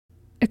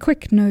A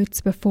quick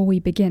note before we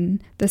begin.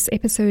 This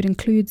episode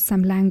includes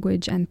some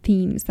language and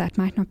themes that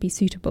might not be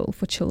suitable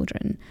for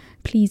children.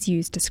 Please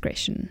use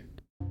discretion.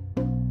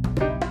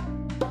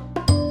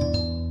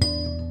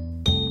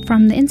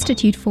 From the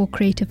Institute for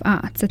Creative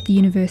Arts at the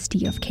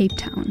University of Cape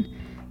Town,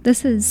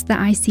 this is the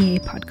ICA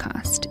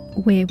podcast,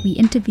 where we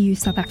interview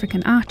South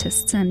African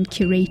artists and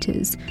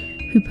curators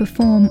who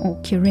perform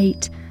or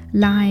curate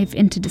live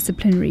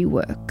interdisciplinary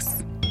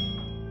works.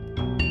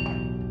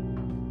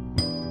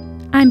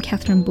 I'm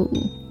Catherine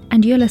Bull,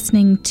 and you're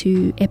listening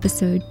to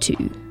episode 2.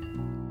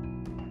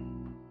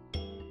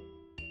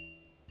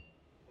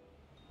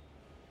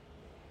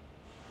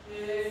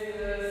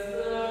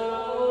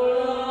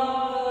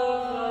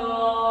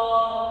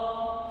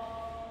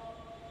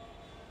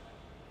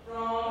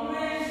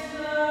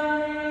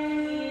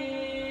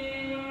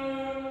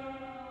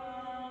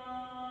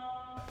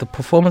 The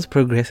performance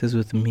progresses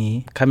with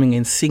me coming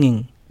in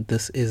singing,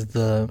 "This is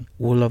the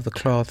wool of the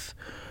cloth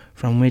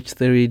from which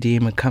the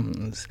Redeemer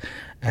comes."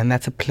 And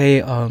that's a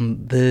play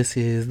on "This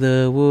is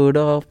the wood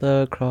of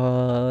the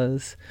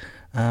cross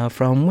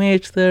from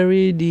which the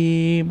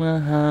Redeemer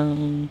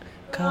hung.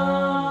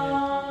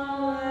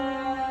 Come,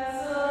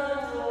 let's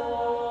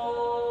adore."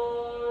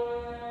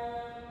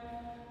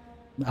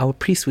 Our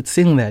priest would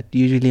sing that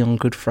usually on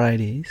Good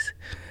Fridays.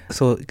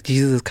 So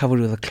Jesus is covered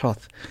with a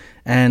cloth.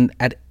 And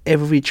at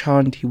every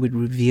chant, he would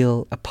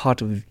reveal a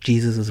part of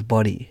Jesus'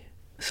 body.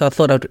 So I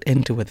thought I would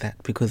enter with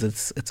that because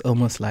it's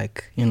almost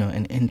like,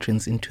 an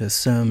entrance into a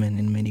sermon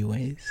in many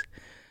ways.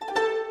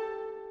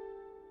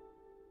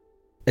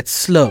 It's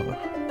slow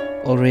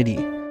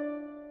already.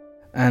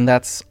 And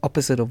that's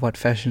opposite of what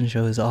fashion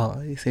shows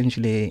are.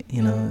 Essentially,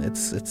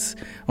 it's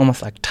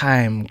almost like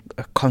time.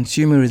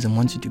 Consumerism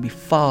wants you to be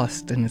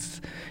fast. And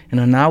it's,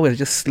 now we're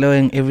just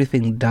slowing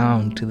everything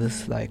down to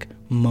this like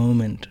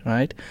moment,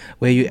 right?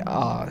 Where you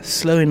are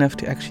slow enough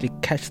to actually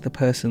catch the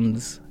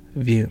person's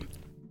view.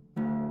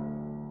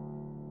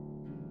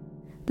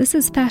 This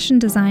is fashion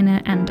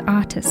designer and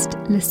artist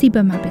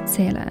Lesiba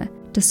Mabitsela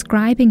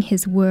describing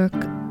his work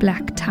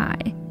Black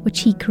Tie, which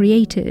he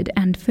created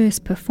and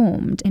first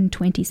performed in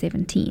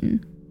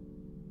 2017.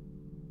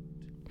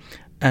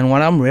 And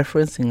what I'm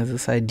referencing is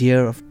this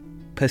idea of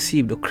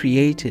perceived or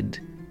created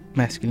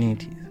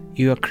masculinity.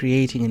 You are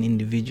creating an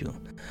individual.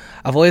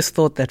 I've always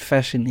thought that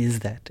fashion is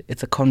that.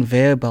 It's a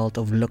conveyor belt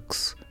of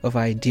looks, of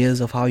ideas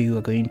of how you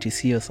are going to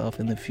see yourself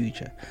in the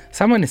future.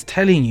 Someone is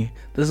telling you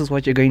this is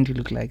what you're going to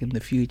look like in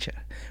the future.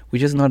 We're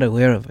just not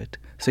aware of it.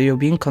 So you're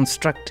being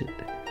constructed.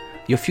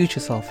 Your future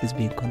self is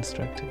being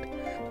constructed.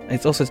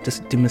 It's also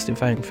just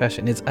demystifying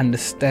fashion. It's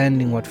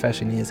understanding what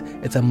fashion is.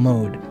 It's a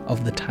mode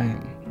of the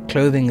time.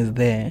 Clothing is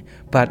there,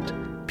 but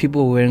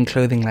people are wearing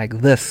clothing like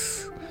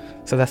this.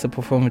 So that's a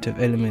performative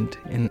element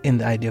in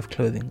the idea of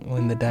clothing, or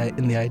in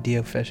the idea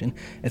of fashion.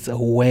 It's a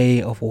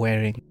way of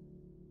wearing.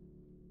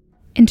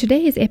 In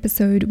today's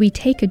episode, we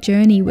take a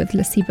journey with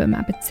Lesiba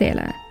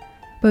Mabitsela,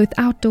 both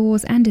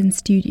outdoors and in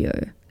studio,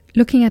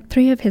 looking at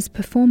 3 of his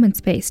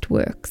performance-based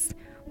works,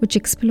 which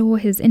explore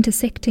his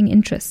intersecting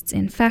interests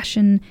in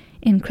fashion,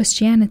 in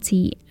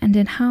Christianity, and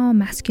in how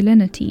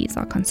masculinities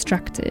are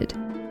constructed.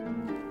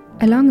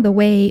 Along the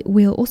way,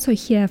 we'll also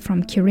hear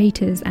from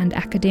curators and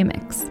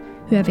academics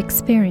who have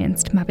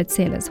experienced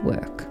Mabitsela's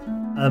work.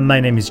 My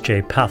name is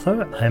Jay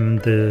Pather. I'm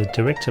the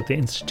director of the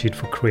Institute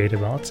for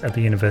Creative Arts at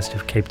the University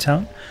of Cape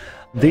Town.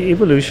 The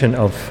evolution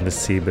of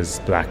Lesiba's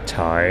Black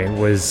Tie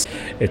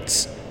it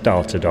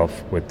started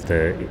off with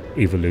the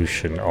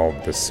evolution of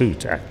the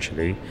suit,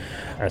 actually,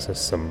 as a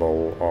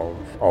symbol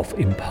of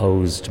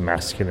imposed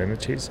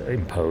masculinities,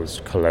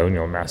 imposed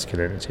colonial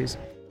masculinities.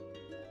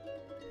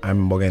 I'm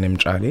Morgan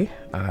Mchali.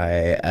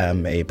 I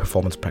am a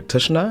performance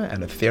practitioner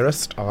and a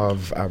theorist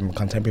of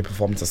contemporary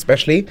performance,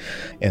 especially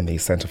in the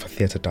Center for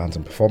Theatre, Dance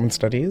and Performance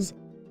Studies,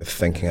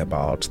 thinking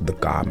about the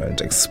garment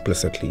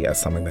explicitly as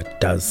something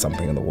that does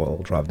something in the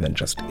world rather than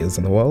just is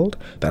in the world.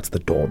 That's the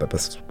door that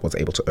this was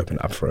able to open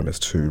up for him, is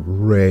to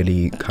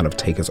really kind of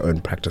take his own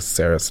practice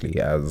seriously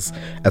as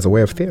a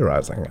way of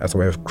theorizing, as a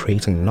way of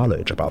creating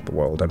knowledge about the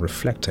world and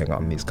reflecting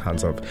on these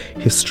kinds of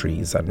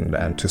histories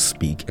and to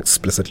speak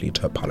explicitly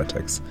to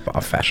politics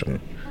of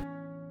fashion.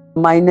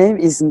 My name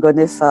is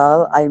Ngone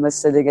Fall. I'm a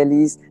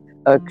Senegalese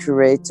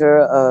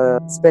curator,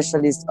 a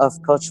specialist of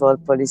cultural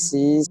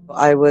policies.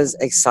 I was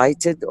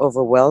excited,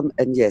 overwhelmed,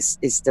 and yes,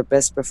 it's the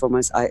best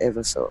performance I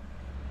ever saw.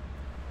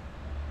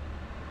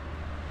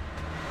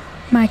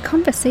 My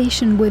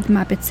conversation with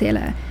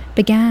Mabitsela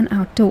began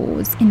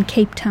outdoors in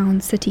Cape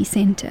Town city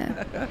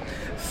centre.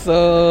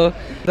 So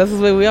this is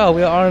where we are.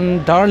 We are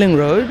on Darling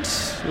Road,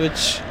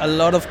 which a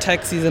lot of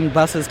taxis and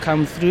buses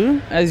come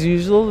through. As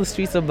usual, the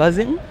streets are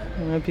buzzing.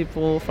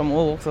 People from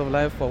all walks of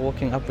life are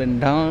walking up and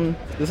down.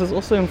 This is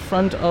also in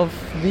front of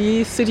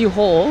the City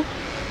Hall,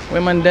 where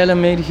Mandela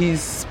made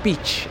his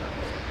speech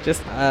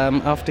just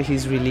after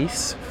his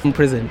release from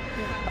prison.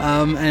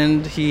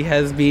 And he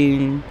has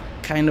been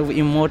kind of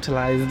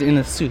immortalized in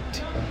a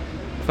suit,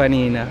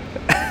 funny enough.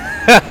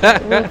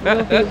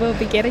 We'll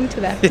be getting to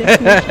that,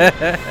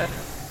 definitely.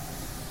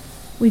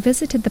 we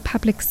visited the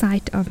public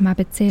site of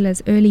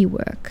Mabitsela's early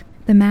work,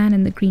 The Man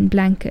in the Green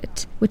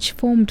Blanket, which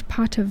formed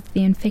part of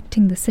the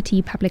Infecting the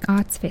City Public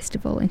Arts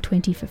Festival in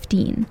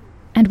 2015,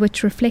 and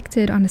which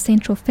reflected on a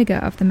central figure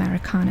of the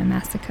Marikana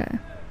massacre.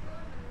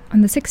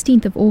 On the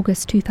 16th of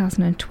August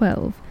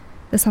 2012,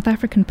 the South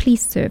African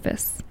Police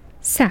Service,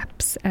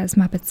 SAPS as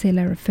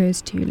Mabitsela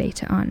refers to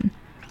later on,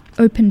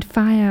 opened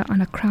fire on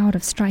a crowd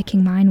of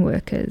striking mine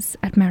workers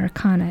at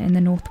Marikana in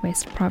the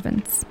Northwest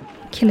Province,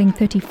 killing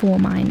 34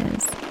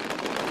 miners.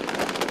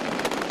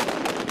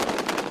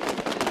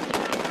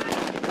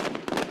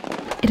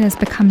 It has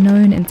become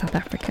known in South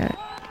Africa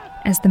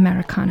as the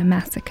Marikana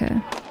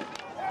Massacre.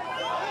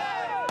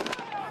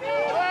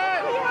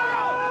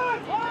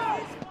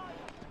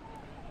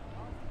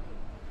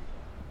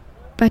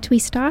 But we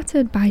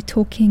started by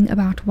talking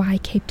about why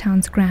Cape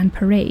Town's Grand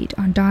Parade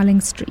on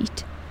Darling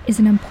Street is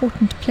an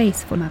important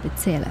place for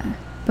Mabitsela,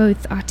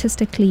 both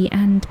artistically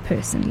and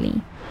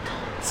personally.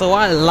 So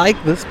I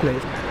like this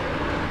place.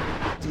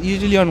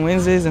 Usually on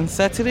Wednesdays and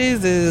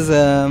Saturdays there's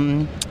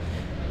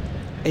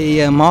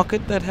a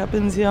market that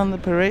happens here on the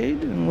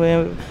parade,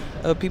 where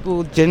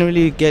people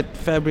generally get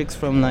fabrics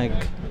from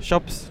like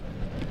shops.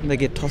 They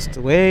get tossed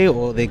away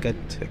or they get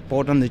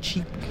bought on the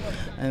cheap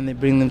and they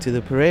bring them to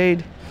the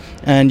parade,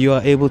 and you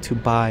are able to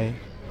buy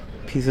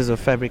pieces of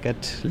fabric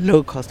at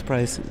low cost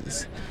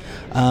prices.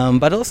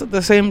 But also at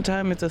the same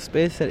time, it's a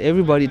space that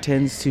everybody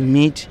tends to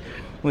meet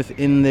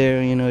within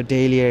their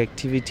daily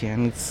activity,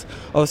 and it's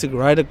obviously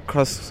right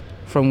across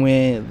from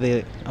where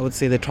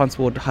the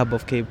transport hub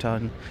of Cape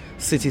Town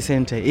city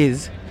centre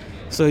is.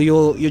 So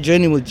your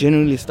journey will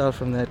generally start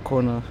from that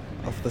corner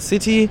of the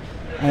city,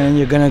 and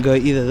you're gonna go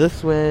either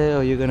this way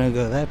or you're gonna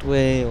go that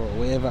way or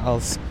wherever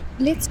else.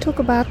 Let's talk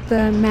about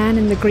the Man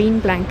in the Green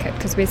Blanket,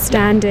 because we're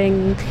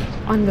standing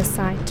on the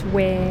site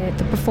where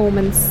the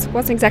performance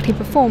wasn't exactly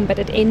performed, but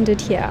it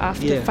ended here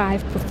after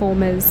 5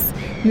 performers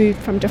moved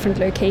from different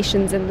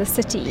locations in the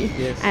city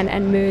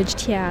and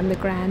merged here on the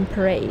Grand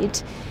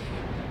Parade.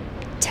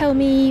 Tell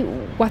me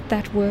what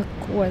that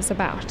work was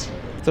about.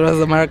 So it was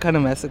the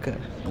Marikana massacre,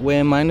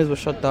 where miners were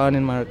shot down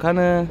in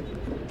Marikana,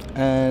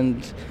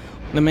 and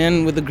the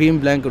Man with the Green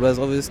Blanket was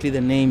obviously the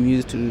name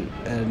used to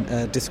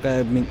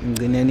describe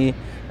Mngcineni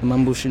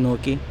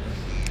Mambushinoki.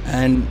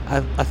 And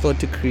I thought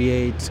to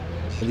create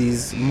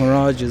these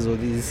mirages or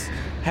these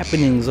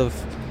happenings of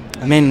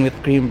men with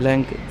green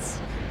blankets.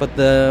 But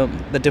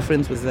the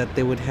difference was that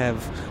they would have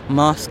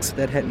masks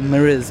that had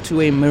mirrors,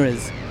 two-way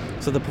mirrors,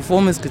 so the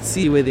performers could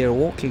see where they're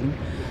walking,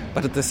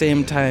 but at the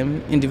same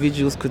time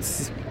individuals could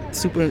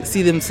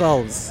see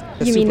themselves.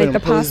 You mean like the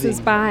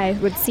passers-by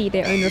would see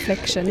their own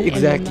reflection?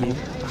 Exactly.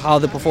 How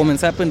the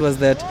performance happened was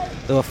that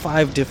there were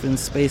 5 different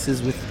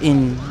spaces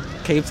within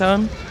Cape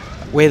Town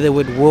where they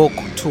would walk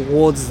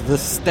towards the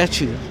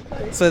statue.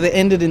 So they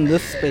ended in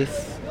this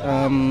space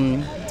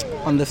on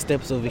the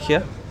steps over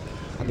here.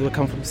 They would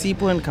come from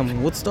Seapoint, come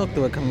from Woodstock, they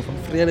were coming from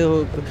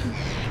Vredehok.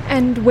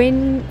 And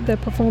when the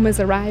performers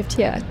arrived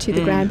here to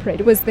the Grand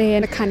Parade, was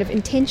there a kind of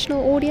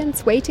intentional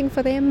audience waiting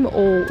for them,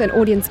 or an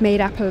audience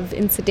made up of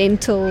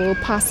incidental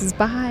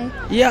passers-by?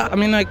 Yeah, I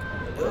mean,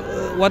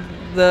 what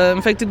the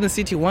Infected in the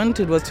City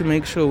wanted was to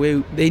make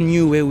sure they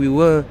knew where we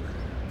were.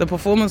 The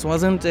performance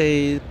wasn't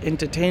a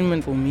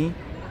entertainment for me.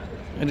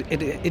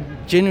 It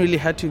generally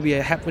had to be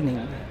a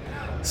happening.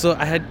 So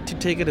I had to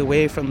take it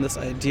away from this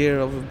idea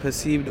of a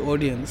perceived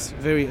audience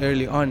very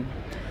early on.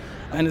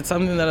 And it's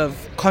something that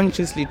I've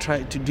consciously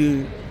tried to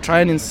do,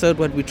 try and insert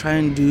what we try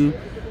and do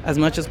as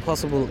much as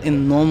possible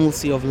in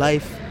normalcy of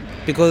life,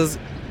 because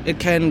it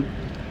can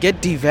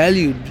get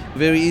devalued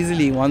very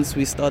easily once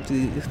we start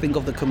to think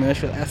of the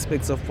commercial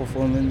aspects of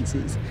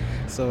performances.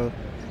 So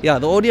yeah,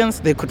 the audience,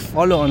 they could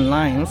follow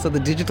online, so the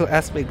digital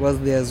aspect was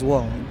there as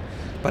well.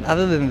 But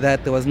other than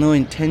that, there was no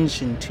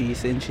intention to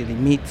essentially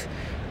meet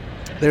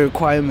the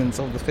requirements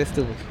of the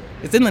festival.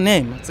 It's in the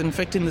name, it's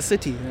Infecting the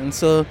City, and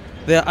so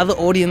there are other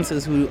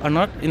audiences who are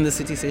not in the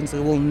city centre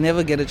who will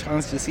never get a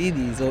chance to see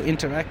these or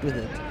interact with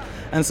it.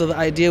 And so the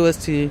idea was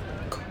to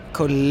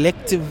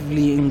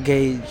collectively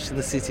engage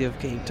the city of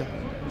Cape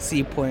Town.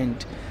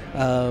 Seapoint,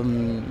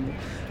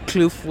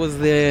 Kloof was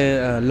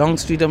there, Long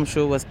Street I'm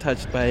sure was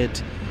touched by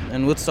it,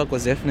 and Woodstock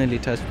was definitely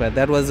touched by it.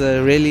 That was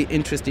a really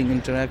interesting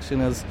interaction.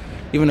 There was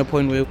even a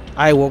point where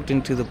I walked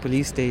into the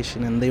police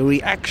station and the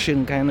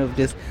reaction kind of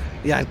just,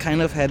 it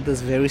kind of had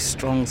this very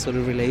strong sort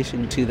of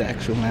relation to the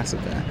actual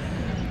massacre.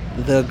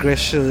 The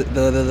aggression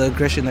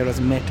that was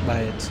met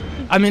by it.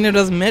 I mean, it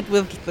was met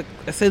with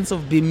a sense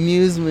of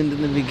bemusement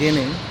in the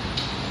beginning.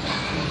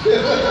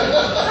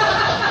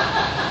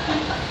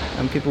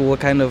 And people were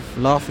kind of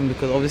laughing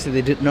because obviously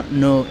they did not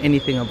know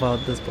anything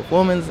about this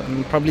performance,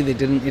 and probably it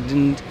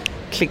didn't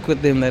click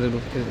with them that it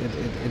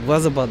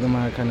was about the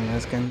Marikana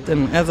massacre.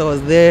 And as I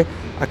was there,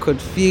 I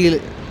could feel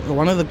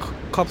one of the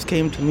cops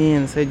came to me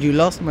and said, "You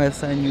lost my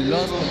son, you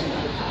lost my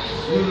son."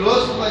 You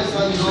lost my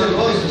son,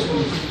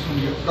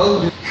 you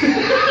lost.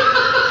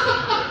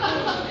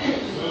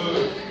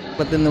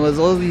 But then there was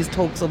all these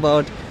talks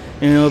about,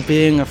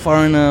 being a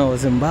foreigner or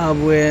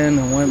Zimbabwean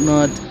or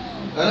whatnot.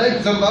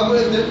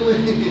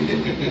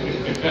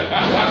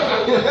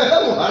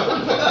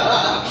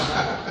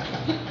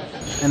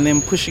 And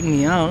then pushing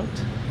me out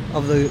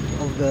of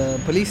the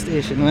police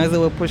station. And as they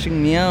were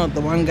pushing me out,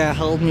 the one guy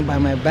held me by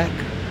my back,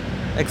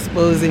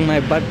 exposing my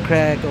butt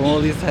crack and all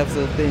these types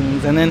of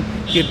things. And then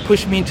he'd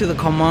push me to the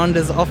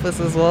commander's office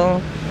as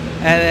well.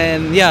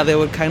 And then, they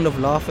would kind of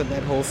laugh at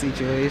that whole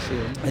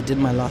situation. I did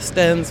my last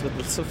stance with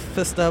the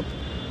fist up,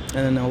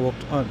 and then I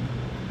walked on.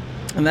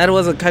 And that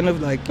was a kind of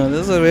like, this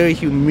was a very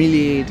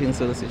humiliating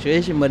sort of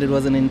situation, but it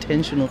was an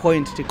intentional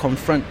point to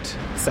confront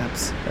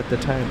SAPS at the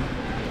time.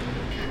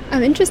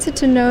 I'm interested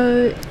to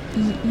know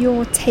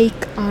your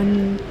take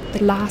on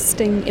the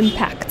lasting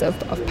impact of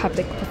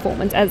public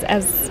performance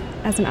as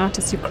an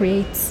artist who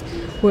creates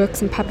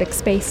works in public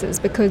spaces,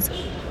 because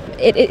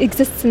it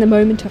exists in the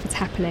moment of its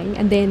happening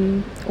and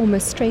then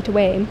almost straight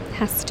away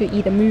has to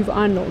either move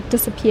on or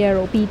disappear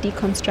or be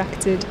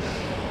deconstructed.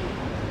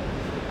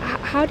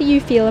 How do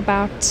you feel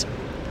about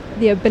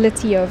the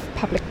ability of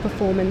public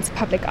performance,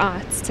 public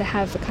arts, to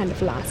have a kind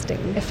of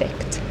lasting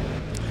effect?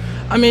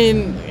 I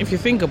mean, if you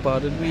think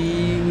about it,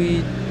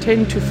 we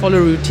tend to follow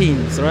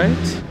routines,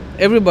 right?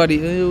 Everybody,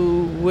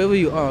 wherever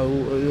you are,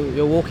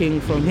 you're walking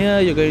from here,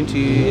 you're going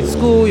to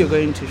school, you're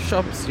going to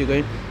shops,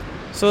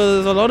 so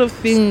there's a lot of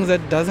things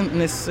that doesn't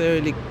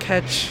necessarily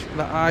catch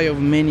the eye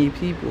of many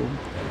people.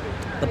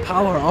 The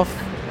power of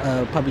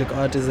public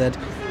art is that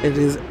it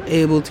is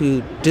able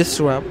to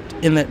disrupt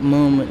in that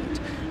moment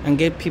and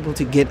get people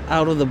to get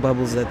out of the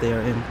bubbles that they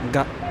are in,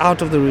 get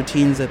out of the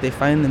routines that they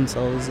find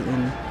themselves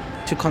in,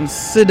 to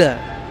consider,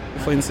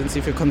 for instance,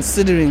 if you're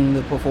considering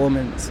the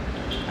performance,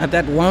 at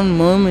that one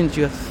moment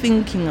you're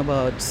thinking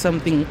about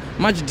something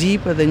much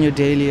deeper than your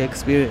daily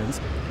experience.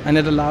 And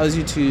it allows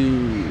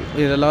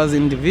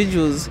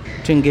individuals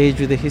to engage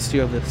with the history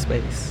of the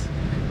space.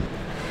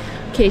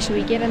 Okay, should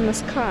we get in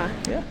this car?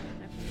 Yeah.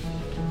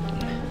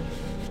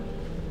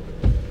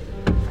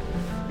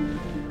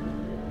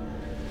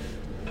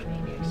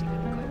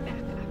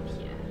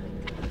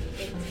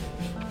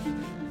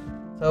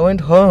 So I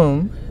went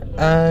home,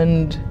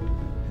 and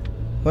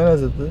when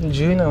was it? In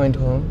June I went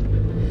home,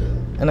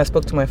 and I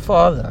spoke to my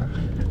father.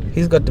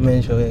 He's got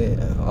dementia,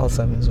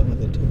 Alzheimer's, one of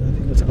the two. I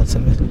think it's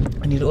Alzheimer's.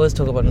 And he'd always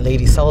talk about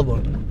Lady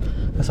Selborne.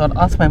 So I'd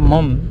ask my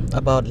mom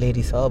about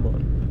Lady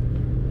Selborne.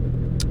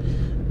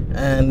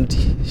 And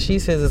she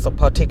says it's a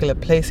particular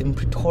place in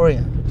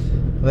Pretoria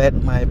that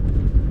my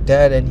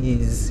dad and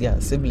his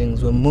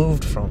siblings were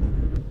moved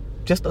from,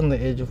 just on the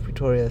edge of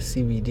Pretoria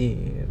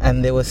CBD,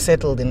 and they were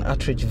settled in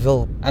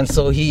Attridgeville. And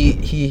so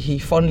he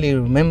fondly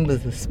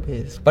remembers the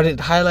space. But it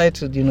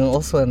highlighted,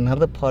 also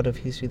another part of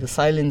history, the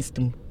silenced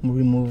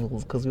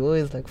removals, because we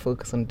always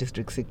focus on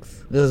District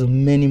 6. There's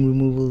many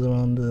removals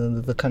around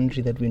the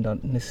country that we're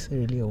not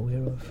necessarily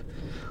aware of.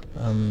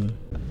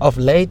 Of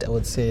late, I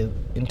would say,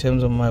 in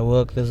terms of my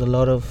work, there's a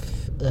lot of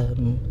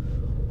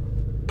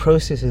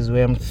processes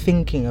where I'm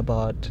thinking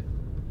about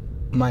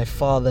my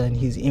father and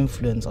his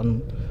influence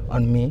on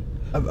me.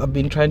 I've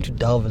been trying to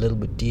delve a little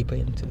bit deeper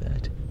into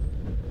that.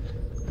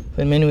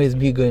 So in many ways,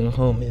 me going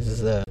home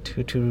is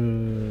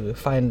to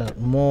find out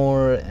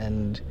more,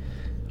 and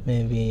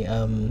maybe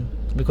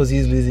because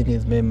he's losing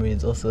his memory,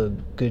 it's also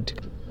good to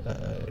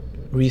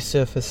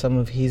resurface some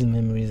of his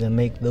memories and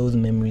make those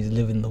memories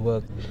live in the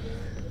work.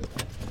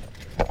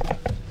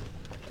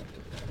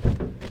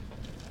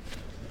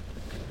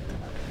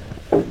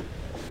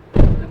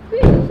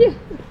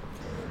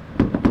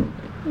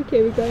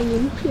 Okay, we're going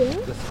in here.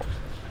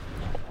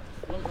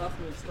 Don't ask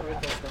me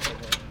historical stuff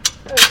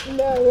about it.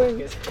 No, I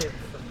won't.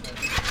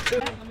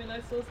 I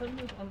saw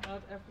something on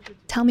Art Africa.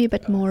 Tell me a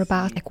bit more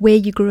about where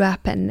you grew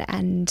up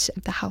and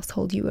the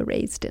household you were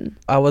raised in.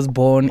 I was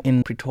born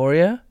in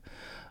Pretoria.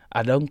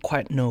 I don't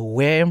quite know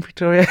where in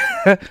Pretoria.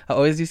 I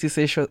always used to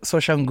say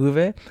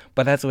Soshanguve,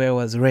 but that's where I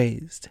was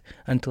raised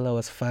until I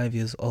was 5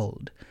 years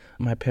old.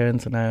 My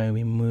parents and I,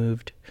 we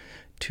moved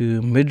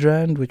to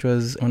Midrand, which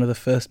was one of the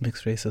first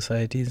mixed-race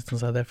societies in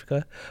South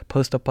Africa,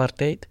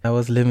 post-apartheid. I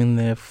was living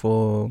there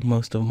for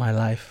most of my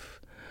life.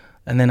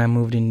 And then I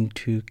moved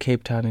into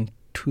Cape Town in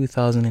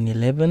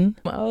 2011.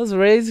 I was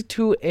raised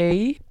to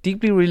a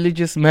deeply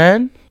religious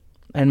man,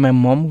 and my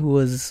mom, who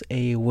was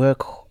a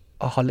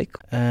workaholic,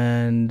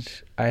 and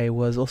I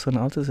was also an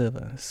altar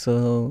server.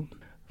 So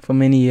for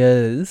many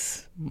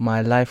years,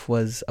 my life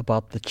was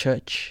about the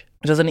church.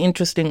 It was an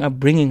interesting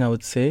upbringing, I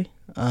would say.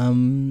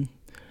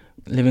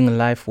 Living a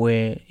life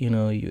where,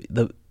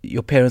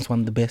 your parents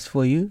want the best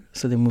for you,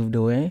 so they moved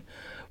away.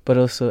 But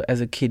also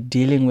as a kid,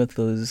 dealing with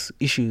those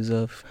issues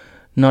of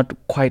not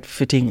quite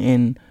fitting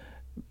in,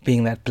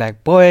 being that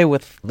black boy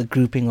with the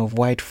grouping of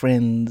white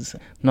friends,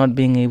 not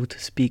being able to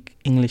speak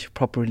English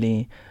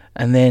properly,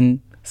 and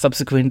then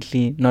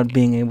subsequently not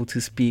being able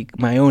to speak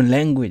my own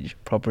language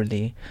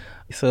properly.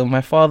 So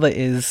my father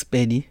is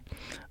Pedi,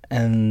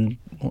 and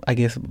I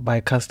guess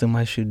by custom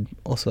I should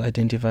also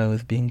identify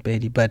with being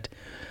Pedi, but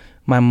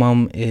my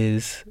mom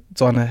is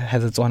Tswana,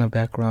 has a Tswana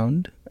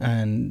background,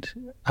 and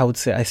I would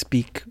say I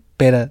speak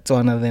better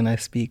Tswana than I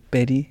speak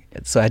Pedi.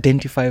 So I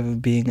identify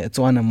with being a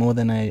Tswana more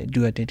than I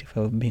do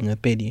identify with being a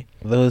Pedi.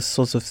 Those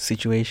sorts of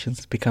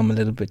situations become a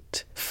little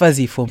bit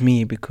fuzzy for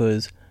me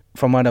because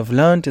from what I've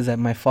learned is that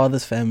my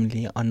father's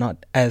family are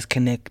not as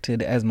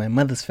connected as my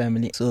mother's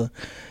family. So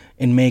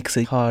it makes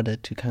it harder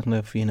to kind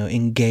of,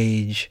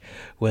 engage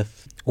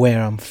with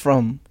where I'm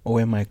from or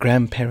where my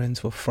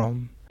grandparents were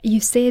from. You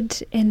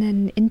said in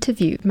an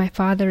interview, my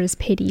father is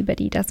Pedi, but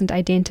he doesn't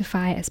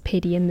identify as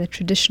Pedi in the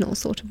traditional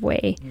sort of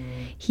way.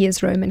 He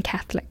is Roman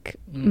Catholic.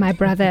 My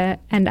brother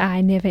and I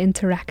never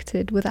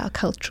interacted with our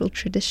cultural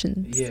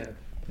traditions. Yeah.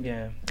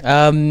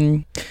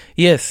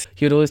 Yes,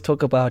 he would always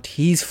talk about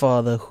his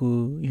father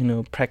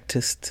who,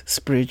 practiced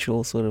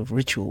spiritual sort of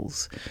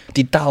rituals.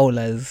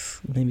 Ditaola, as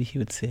maybe he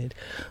would say it.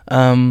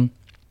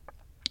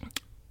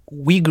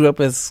 We grew up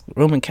as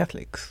Roman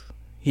Catholics.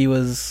 He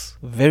was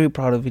very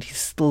proud of it. He's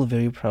still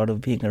very proud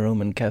of being a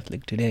Roman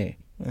Catholic today.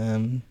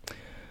 And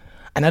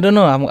I don't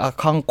know, I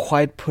can't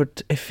quite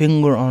put a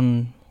finger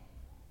on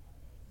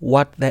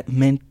what that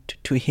meant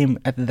to him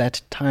at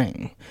that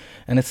time.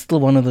 And it's still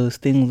one of those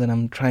things that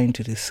I'm trying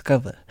to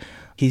discover.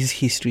 His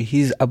history,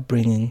 his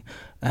upbringing,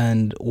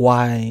 and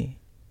why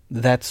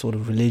that sort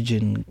of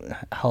religion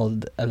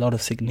held a lot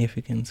of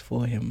significance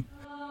for him.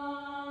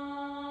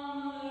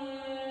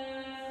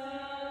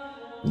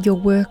 Your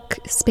work,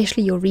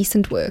 especially your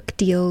recent work,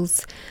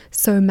 deals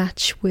so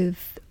much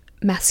with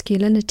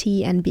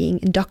masculinity and being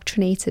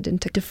indoctrinated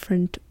into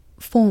different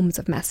forms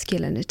of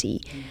masculinity.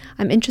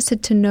 I'm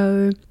interested to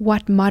know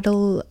what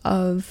model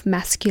of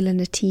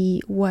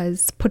masculinity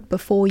was put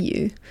before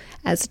you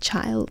as a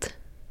child.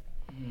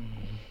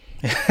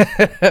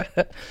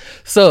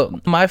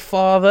 So, my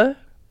father,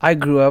 I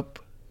grew up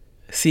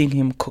seeing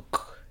him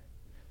cook.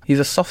 He's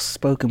a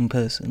soft-spoken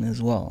person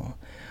as well.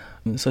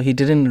 So he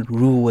didn't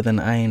rule with an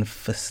iron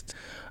fist.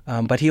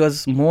 But he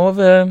was more of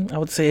I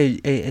would say,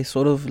 a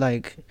sort of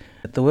like,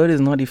 the word is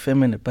not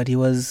effeminate, but he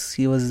was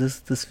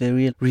this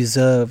very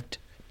reserved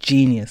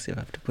genius, if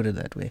I have to put it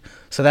that way.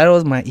 So that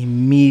was my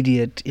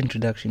immediate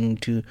introduction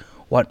to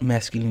what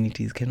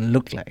masculinities can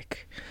look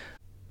like.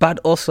 But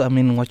also,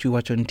 what you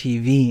watch on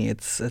TV,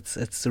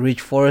 it's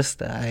Rich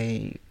Forrester.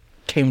 I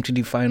came to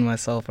define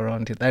myself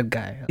around that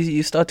guy.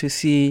 You start to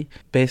see,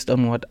 based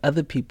on what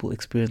other people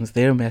experience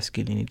their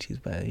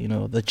masculinities by,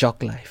 the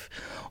jock life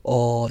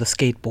or the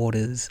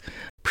skateboarders.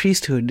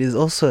 Priesthood is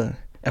also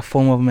a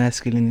form of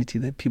masculinity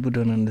that people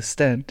don't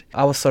understand.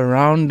 I was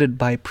surrounded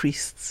by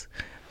priests,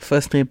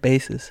 first name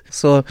basis.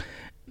 So,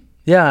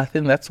 yeah, I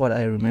think that's what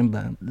I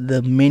remember.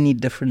 The many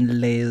different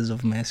layers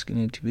of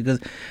masculinity, because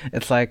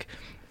it's like,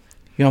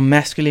 you're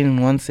masculine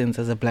in one sense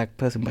as a black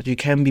person, but you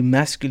can be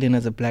masculine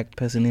as a black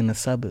person in a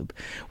suburb,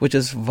 which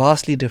is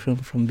vastly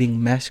different from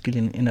being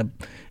masculine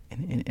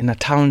in a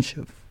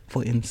township,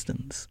 for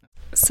instance.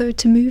 So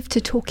to move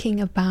to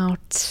talking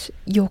about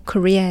your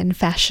career in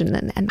fashion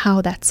and how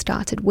that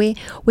started, where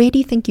do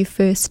you think you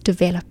first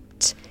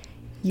developed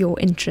your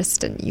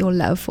interest and your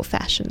love for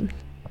fashion?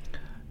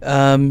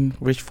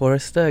 Rich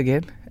Forrester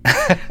again.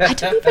 I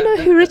don't even know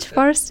who Rich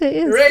Forrester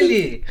is.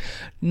 Really?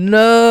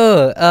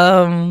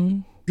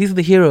 No. He's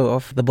the hero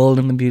of The Bold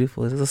and the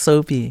Beautiful. It's a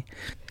soapy.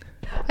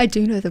 I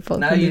do know The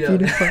Bold and the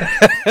Beautiful.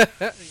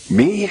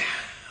 Me?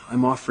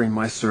 I'm offering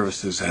my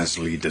services as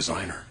lead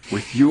designer.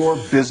 With your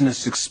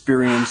business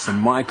experience and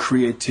my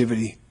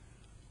creativity,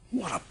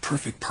 what a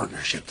perfect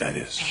partnership that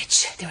is.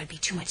 Bitch, there would be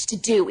too much to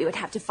do. We would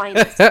have to find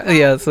this.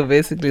 Yeah, so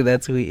basically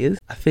that's who he is.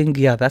 I think,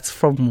 that's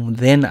from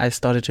then I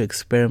started to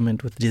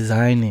experiment with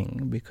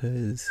designing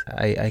because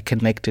I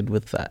connected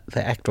with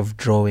the act of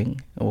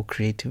drawing or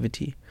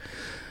creativity.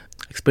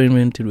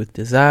 Experimented with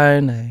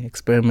design, I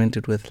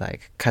experimented with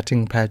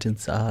cutting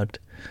patterns out.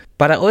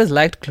 But I always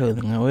liked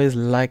clothing. I always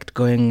liked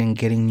going and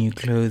getting new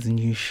clothes and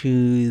new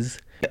shoes.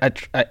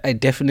 I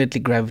definitely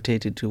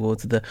gravitated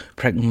towards the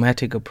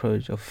pragmatic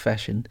approach of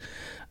fashion.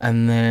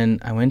 And then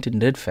I went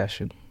and did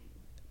fashion.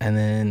 And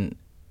then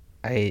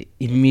I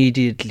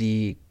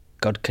immediately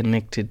got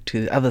connected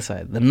to the other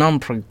side, the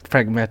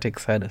non-pragmatic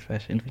side of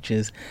fashion, which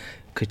is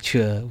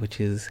couture,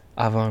 which is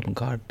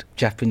avant-garde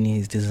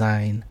Japanese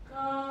design.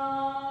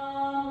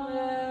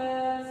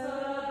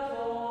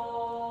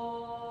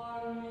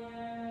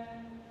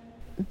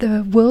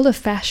 The world of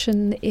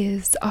fashion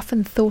is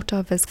often thought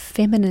of as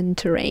feminine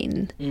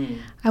terrain.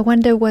 I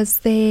wonder, was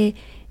there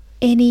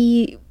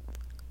any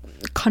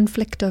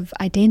conflict of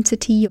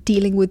identity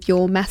dealing with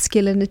your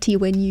masculinity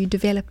when you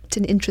developed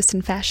an interest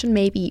in fashion,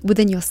 maybe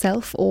within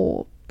yourself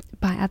or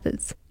by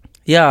others?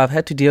 Yeah, I've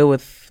had to deal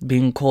with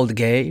being called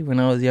gay when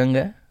I was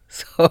younger.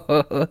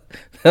 So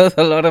there was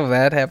a lot of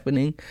that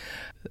happening.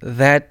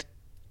 That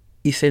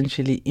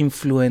essentially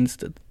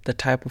influenced the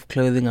type of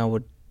clothing I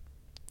would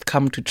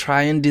come to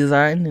try and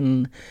design,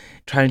 and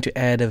trying to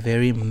add a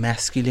very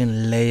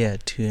masculine layer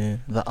to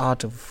the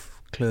art of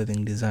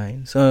clothing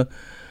design. So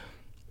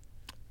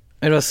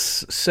it was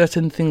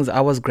certain things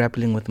I was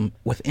grappling with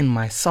within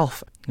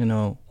myself.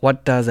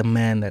 What does a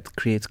man that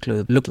creates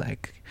clothes look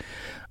like?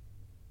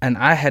 And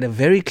I had a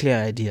very clear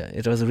idea.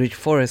 It was Rich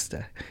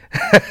Forrester.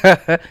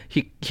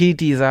 He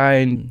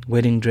designed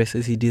wedding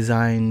dresses. He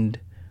designed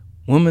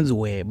women's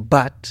wear,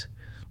 but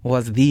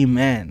was the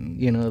man,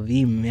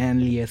 the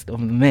manliest of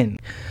men.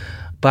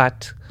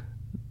 But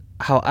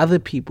how other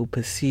people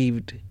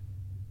perceived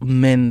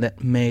men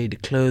that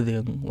made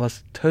clothing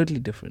was totally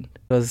different.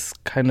 It was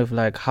kind of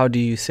like, how do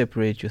you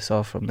separate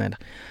yourself from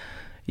that?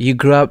 You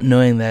grew up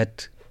knowing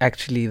that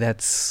actually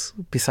that's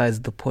besides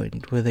the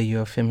point. Whether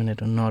you're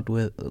effeminate or not,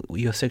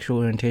 your sexual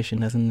orientation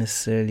doesn't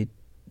necessarily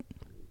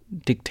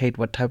dictate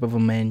what type of a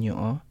man you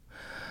are,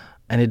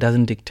 and it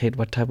doesn't dictate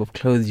what type of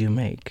clothes you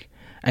make,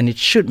 and it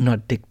should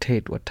not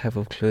dictate what type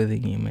of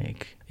clothing you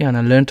make. Yeah, and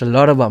I learned a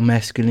lot about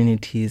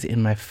masculinities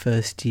in my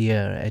first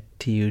year at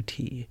TUT.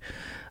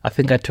 I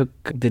think I took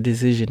the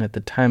decision at the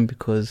time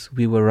because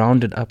we were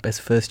rounded up as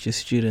first-year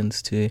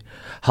students to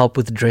help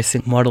with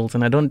dressing models.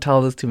 And I don't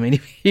tell this to many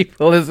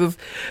people. This is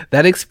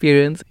that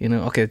experience,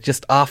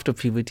 just after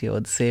puberty, I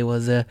would say,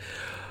 was a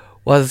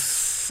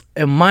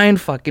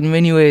mindfuck in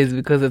many ways,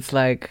 because it's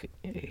like,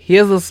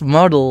 here's this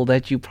model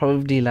that you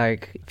probably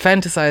like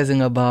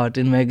fantasizing about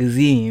in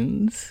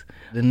magazines.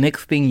 The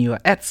next thing you are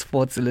at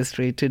Sports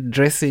Illustrated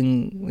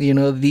dressing,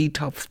 the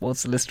top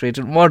Sports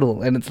Illustrated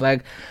model. And it's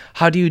like,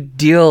 how do you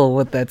deal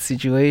with that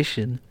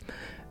situation?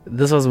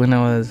 This was when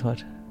I was,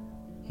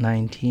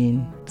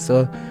 19.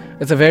 So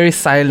it's a very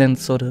silent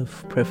sort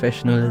of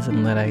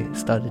professionalism that I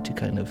started to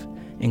kind of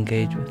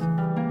engage with.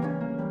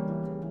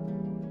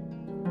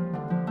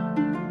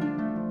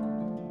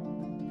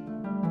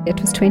 It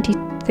was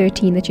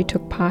 2013 that you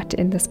took part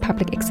in this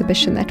public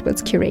exhibition that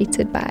was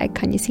curated by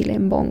Kanyisile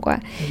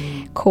Mbongwa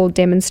called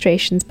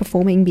Demonstrations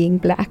Performing Being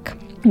Black,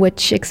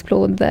 which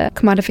explored the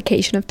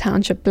commodification of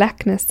township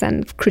blackness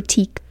and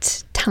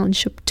critiqued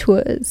township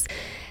tours.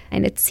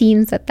 And it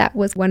seems that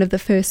was one of the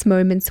first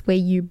moments where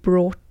you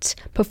brought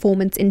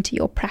performance into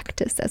your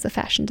practice as a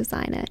fashion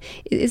designer.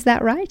 Is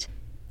that right?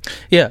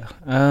 Yeah.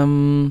 I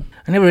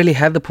never really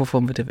had the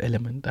performative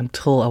element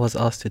until I was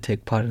asked to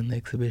take part in the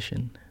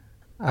exhibition.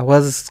 I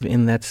was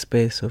in that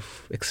space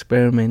of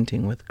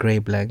experimenting with grey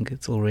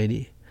blankets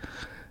already.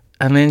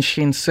 And then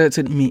she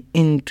inserted me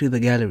into the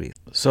gallery.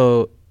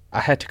 So I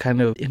had to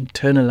kind of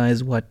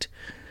internalize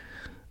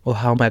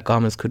how my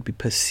garments could be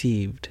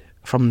perceived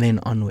from then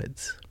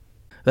onwards.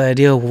 The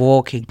idea of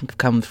walking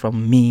comes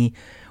from me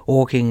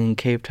walking in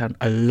Cape Town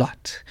a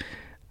lot.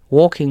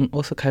 Walking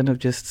also kind of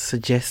just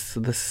suggests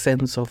the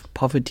sense of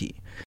poverty.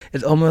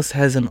 It almost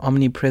has an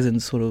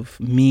omnipresent sort of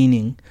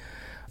meaning.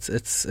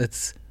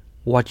 It's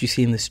what you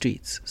see in the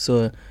streets.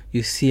 So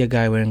you see a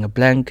guy wearing a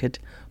blanket,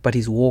 but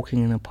he's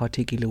walking in a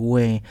particular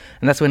way.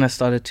 And that's when I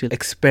started to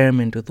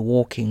experiment with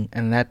walking,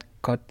 and that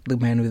got the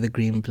man with the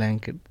green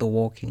blanket, the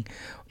walking,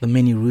 the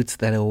many routes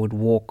that I would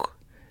walk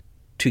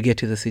to get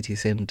to the city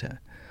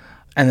center.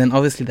 And then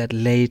obviously that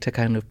later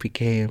kind of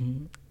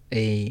became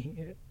a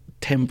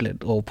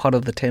template, or part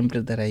of the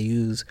template that I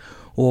use.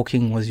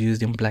 Walking was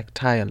used in black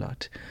tie a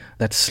lot.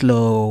 That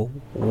slow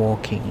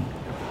walking.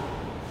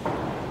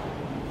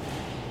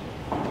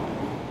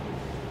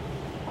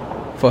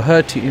 For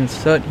her to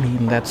insert me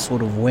in that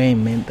sort of way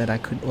meant that I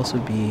could also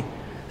be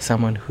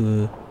someone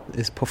who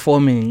is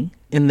performing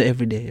in the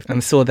everyday.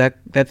 And so that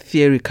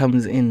theory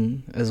comes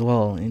in as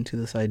well into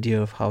this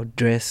idea of how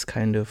dress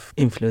kind of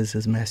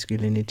influences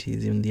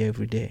masculinities in the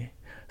everyday.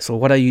 So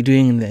what are you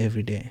doing in the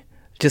everyday?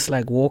 Just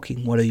like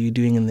walking, what are you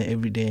doing in the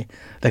everyday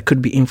that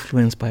could be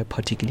influenced by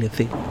particular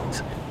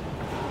things?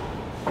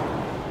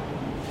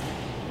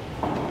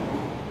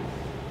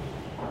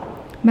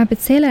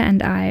 Mabitsela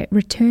and I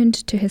returned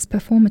to his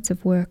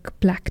performative work,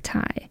 Black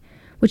Tie,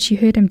 which you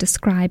heard him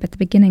describe at the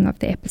beginning of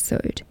the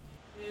episode.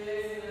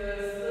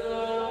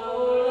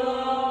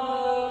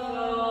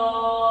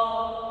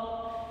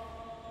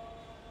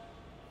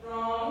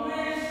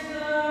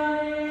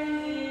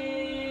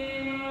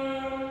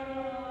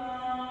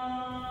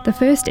 The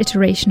first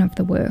iteration of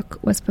the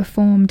work was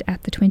performed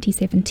at the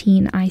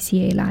 2017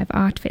 ICA Live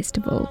Art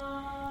Festival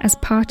as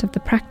part of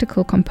the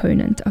practical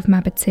component of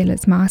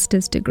Mabitsela's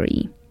master's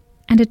degree.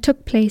 And it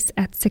took place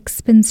at 6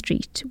 Spin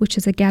Street, which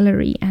is a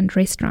gallery and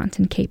restaurant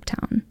in Cape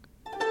Town.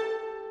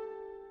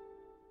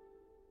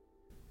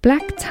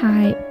 Black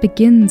Tie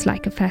begins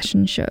like a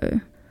fashion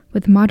show,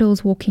 with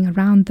models walking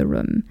around the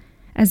room,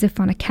 as if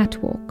on a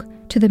catwalk,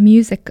 to the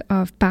music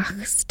of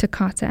Bach's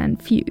Toccata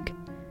and Fugue.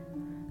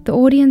 The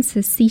audience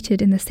is seated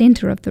in the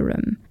center of the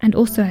room, and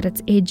also at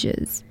its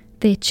edges.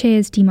 Their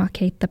chairs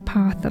demarcate the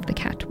path of the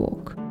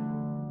catwalk.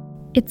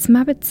 It's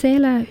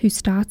Mabitsela who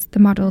starts the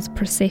model's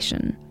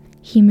procession.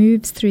 He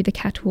moves through the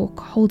catwalk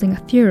holding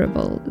a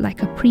thurible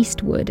like a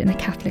priest would in a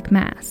Catholic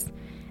mass,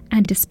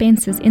 and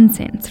dispenses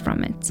incense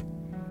from it.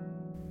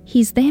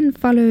 He's then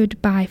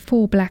followed by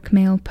 4 black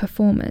male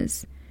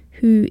performers,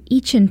 who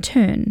each in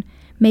turn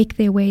make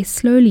their way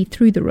slowly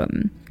through the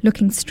room,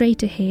 looking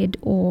straight ahead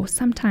or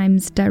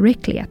sometimes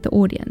directly at the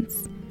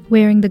audience,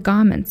 wearing the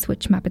garments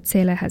which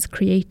Mabitsela has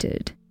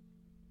created.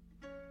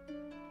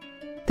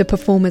 The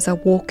performers are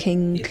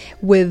walking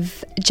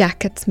with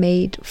jackets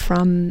made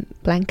from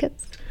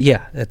blankets?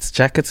 Yeah, it's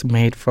jackets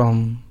made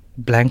from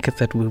blankets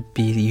that will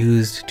be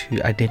used to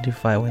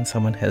identify when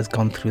someone has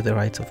gone through the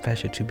rites of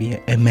passage to be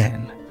a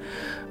man.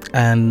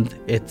 And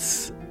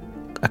it's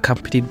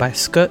accompanied by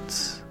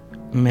skirts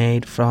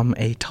made from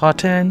a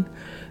tartan.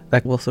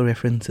 That also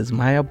references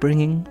my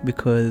upbringing,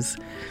 because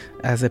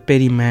as a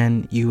petty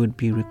man you would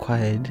be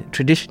required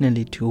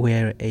traditionally to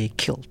wear a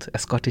kilt, a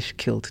Scottish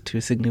kilt,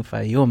 to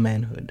signify your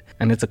manhood.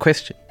 And it's a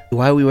question,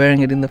 why are we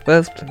wearing it in the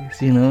first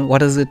place? What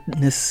does it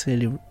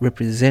necessarily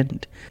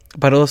represent?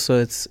 But also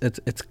it's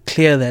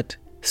clear that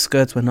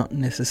skirts were not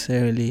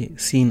necessarily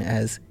seen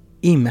as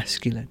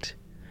emasculate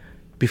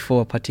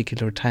before a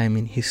particular time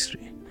in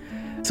history.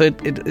 So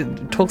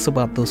it talks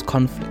about those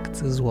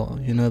conflicts as well,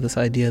 this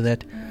idea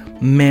that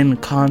men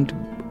can't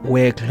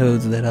wear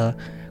clothes that are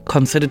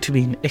considered to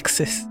be in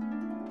excess.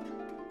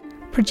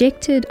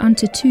 Projected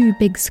onto two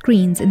big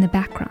screens in the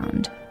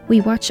background, we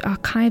watch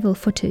archival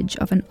footage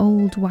of an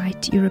old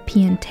white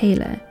European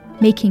tailor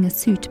making a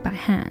suit by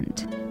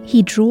hand.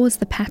 He draws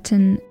the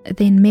pattern,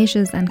 then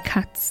measures and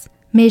cuts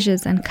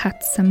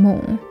some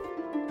more.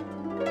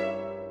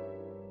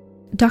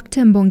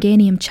 Dr.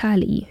 Mbongeni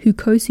Mchali, who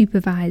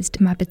co-supervised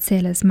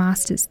Mabitsela's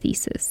master's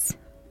thesis,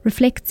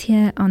 reflects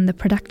here on the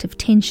productive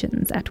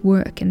tensions at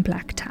work in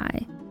black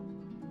tie.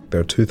 There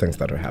are two things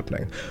that are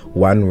happening.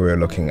 One, we're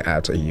looking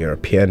at a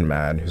European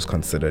man who's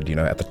considered,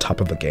 at the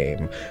top of the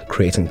game,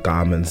 creating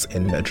garments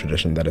in a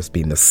tradition that has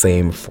been the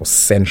same for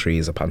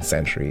centuries upon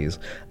centuries.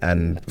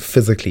 And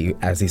physically,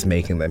 as he's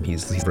making them,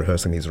 he's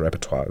rehearsing these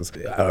repertoires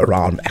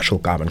around actual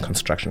garment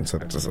construction. So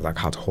this is like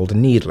how to hold a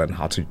needle and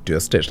how to do a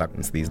stitch. Like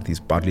these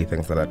bodily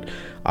things that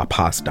are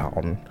passed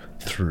down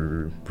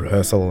through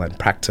rehearsal and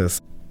practice.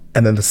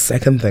 And then the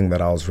second thing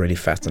that I was really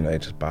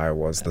fascinated by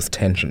was this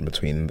tension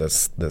between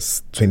this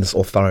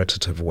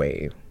authoritative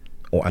way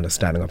or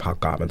understanding of how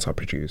garments are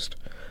produced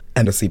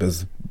and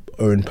Lesiba's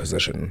own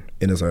position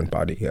in his own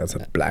body as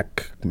a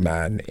black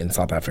man in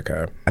South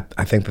Africa.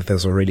 I think that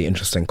there's a really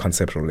interesting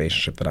conceptual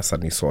relationship that I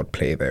suddenly saw at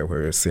play there,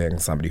 where you're seeing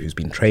somebody who's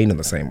been trained in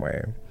the same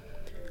way,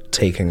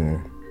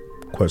 taking,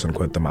 quote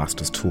unquote, the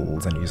master's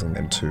tools and using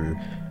them to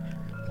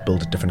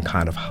build a different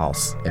kind of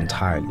house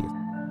entirely.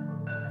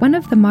 One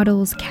of the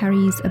models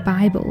carries a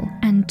Bible,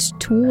 and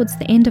towards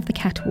the end of the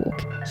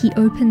catwalk, he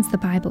opens the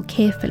Bible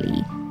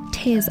carefully,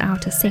 tears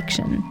out a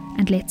section,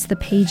 and lets the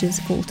pages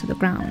fall to the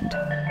ground.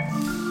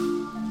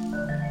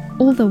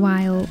 All the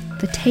while,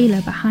 the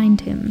tailor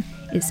behind him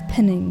is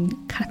pinning,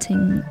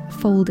 cutting,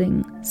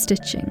 folding,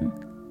 stitching.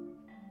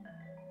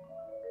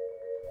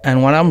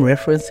 And what I'm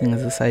referencing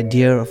is this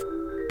idea of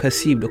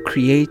perceived or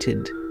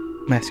created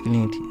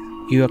masculinity.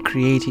 You are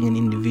creating an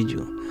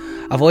individual.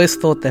 I've always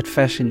thought that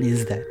fashion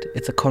is that.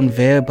 It's a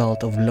conveyor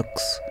belt of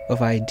looks,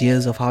 of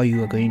ideas of how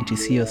you are going to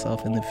see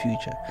yourself in the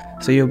future.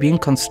 So you're being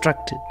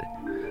constructed.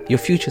 Your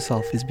future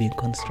self is being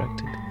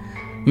constructed.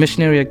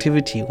 Missionary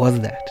activity was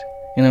that.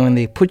 When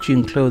they put you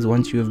in clothes,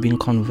 once you have been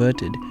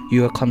converted,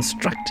 you are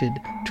constructed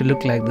to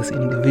look like this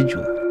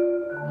individual.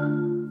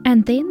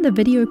 And then the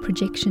video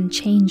projection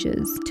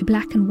changes to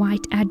black and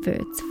white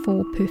adverts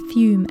for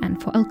perfume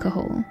and for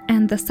alcohol.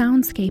 And the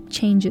soundscape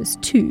changes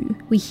too.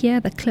 We hear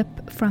the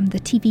clip from the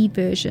TV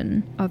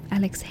version of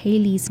Alex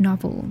Haley's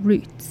novel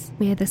Roots,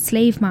 where the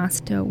slave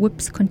master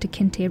whips Kunta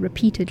Kinte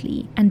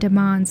repeatedly and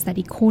demands that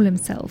he call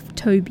himself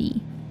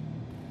Toby.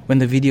 When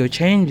the video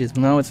changes,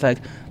 now it's like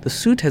the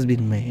suit has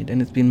been made, and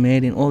it's been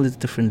made in all its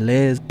different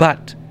layers,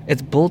 but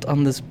it's built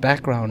on this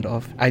background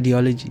of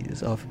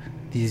ideologies, of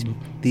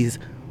these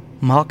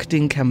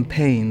marketing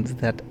campaigns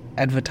that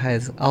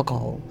advertise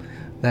alcohol,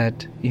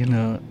 that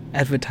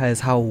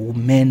advertise how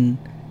men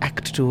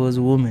act towards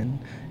women.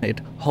 It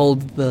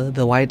holds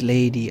the white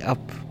lady up,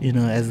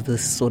 as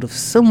this sort of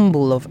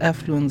symbol of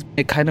affluence.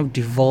 It kind of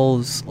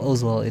devolves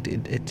as well. It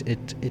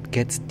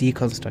gets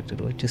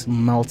deconstructed, or it just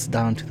melts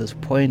down to this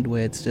point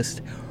where it's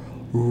just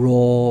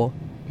raw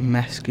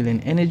masculine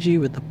energy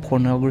with the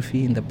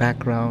pornography in the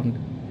background.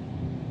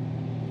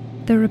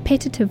 The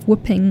repetitive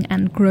whipping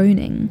and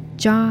groaning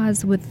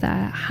jars with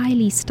the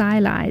highly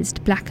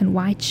stylized black and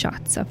white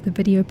shots of the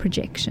video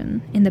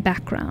projection in the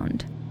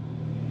background.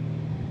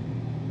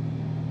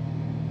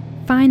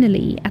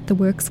 Finally, at the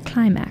work's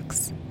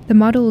climax, the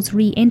models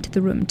re-enter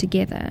the room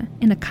together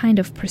in a kind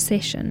of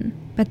procession,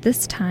 but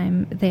this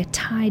time they're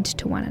tied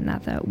to one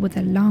another with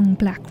a long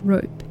black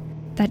rope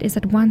that is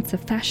at once a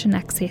fashion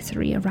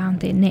accessory around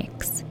their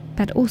necks,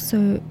 but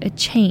also a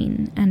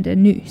chain and a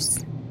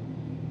noose.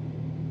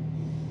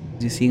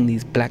 You're seeing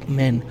these black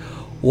men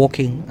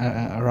walking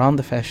around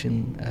the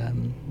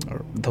fashion,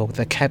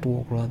 the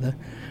catwalk rather,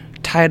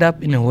 tied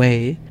up in a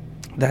way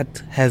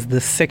that has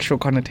this sexual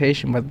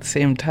connotation, but at the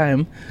same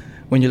time,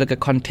 when you look at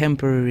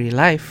contemporary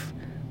life,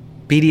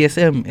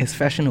 BDSM is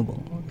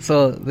fashionable.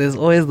 So there's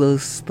always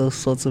those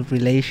sorts of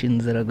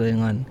relations that are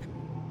going on.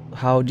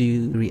 How do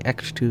you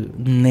react to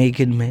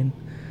naked men?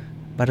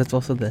 But it's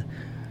also the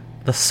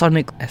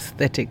sonic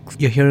aesthetics.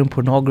 You're hearing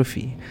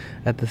pornography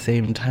at the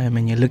same time,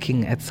 and you're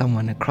looking at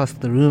someone across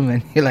the room,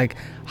 and you're like,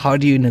 how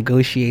do you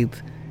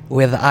negotiate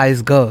where the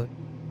eyes go?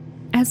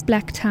 As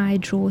Black Tie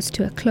draws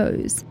to a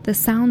close, the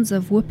sounds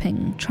of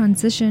whooping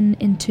transition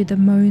into the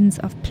moans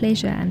of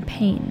pleasure and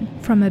pain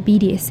from a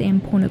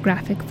BDSM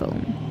pornographic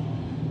film.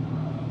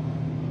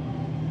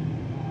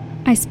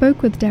 I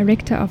spoke with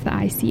director of the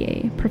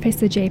ICA,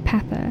 Professor Jay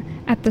Pather,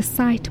 at the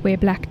site where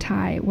Black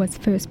Tie was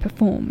first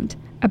performed,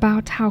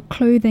 about how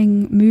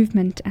clothing,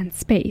 movement and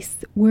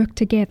space work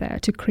together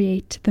to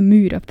create the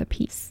mood of the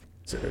piece.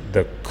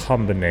 The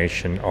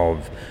combination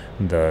of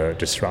the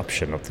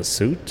disruption of the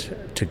suit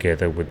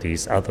together with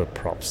these other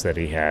props that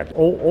he had,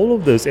 all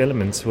of those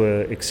elements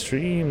were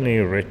extremely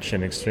rich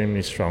and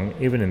extremely strong,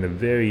 even in the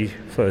very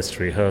first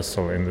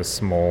rehearsal in the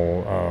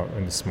small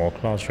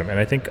classroom. And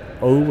I think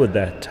over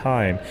that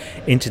time,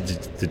 into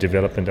the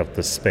development of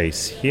the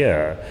space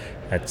here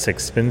at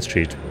 6 Spin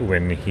Street,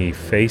 when he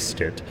faced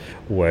it,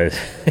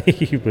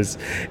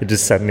 it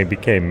just suddenly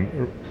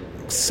became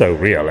so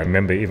real. I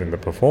remember even the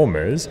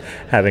performers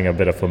having a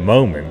bit of a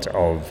moment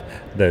of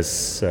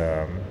this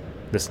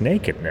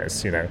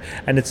nakedness,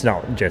 and it's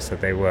not just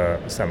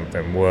that some of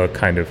them were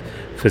kind of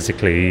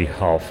physically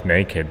half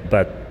naked,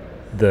 but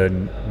the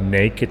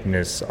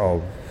nakedness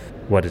of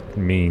what it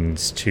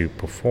means to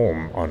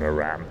perform on a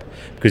ramp,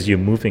 because you're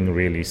moving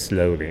really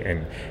slowly,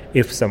 and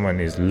if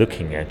someone is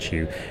looking at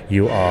you,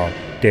 you are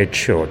dead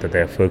sure that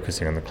they're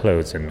focusing on the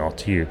clothes and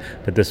not you.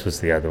 But this was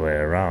the other way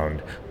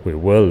around. We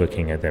were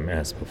looking at them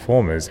as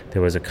performers.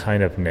 There was a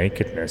kind of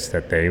nakedness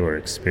that they were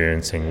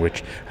experiencing,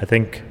 which I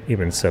think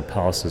even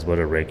surpasses what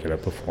a regular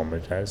performer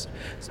does.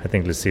 So I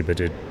think Lesiba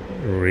did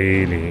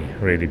really,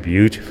 really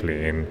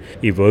beautifully in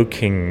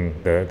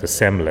evoking the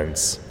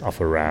semblance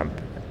of a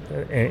ramp,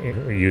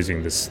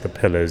 using the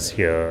pillars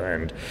here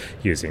and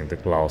using the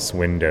glass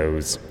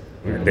windows.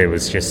 There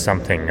was just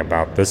something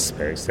about this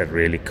space that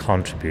really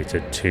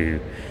contributed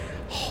to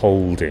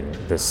holding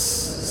this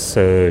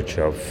surge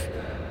of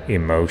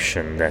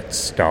emotion that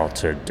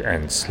started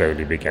and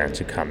slowly began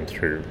to come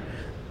through.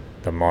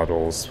 The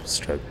models,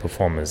 stroke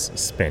performers,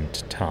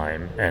 spent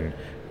time and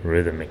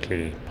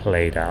rhythmically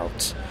played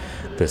out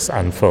this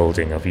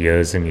unfolding of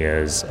years and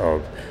years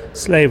of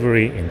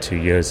slavery into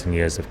years and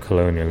years of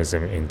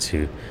colonialism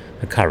into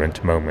the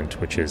current moment,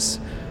 which is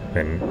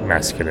when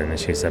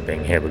masculinities are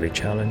being heavily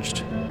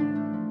challenged.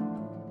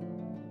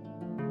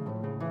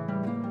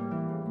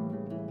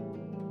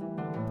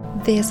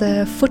 There's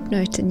a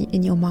footnote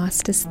in your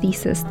master's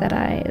thesis that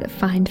I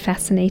find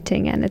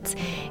fascinating, and it's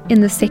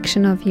in the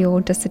section of your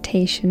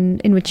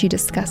dissertation in which you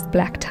discussed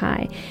Black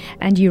Tie.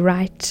 And you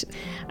write,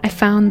 I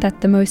found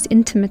that the most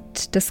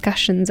intimate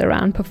discussions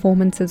around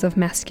performances of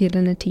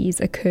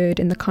masculinities occurred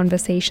in the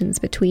conversations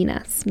between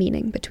us,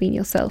 meaning between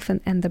yourself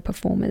and the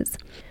performers.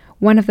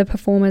 One of the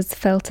performers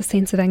felt a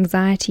sense of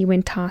anxiety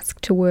when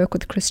tasked to work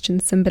with Christian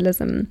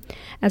symbolism,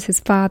 as his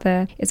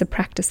father is a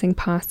practicing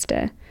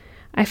pastor.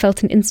 I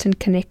felt an instant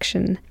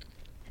connection.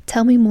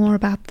 Tell me more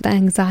about the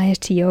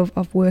anxiety of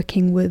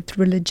working with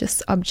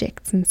religious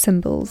objects and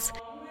symbols.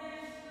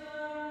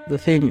 The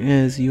thing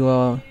is, you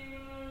are,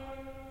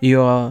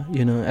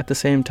 at the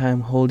same time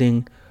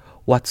holding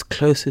what's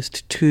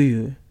closest to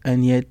you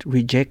and yet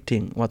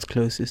rejecting what's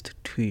closest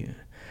to you.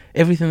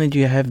 Everything that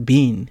you have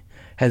been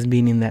has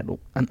been in that,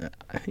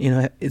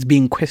 it's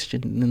being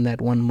questioned in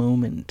that one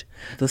moment.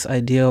 This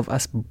idea of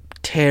us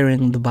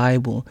tearing the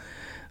Bible,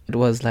 it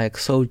was like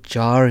so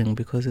jarring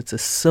because it's a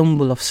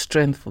symbol of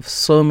strength of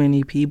so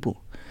many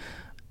people.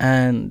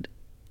 And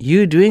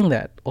you doing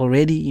that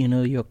already,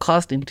 you're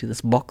cast into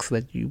this box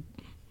that you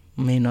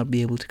may not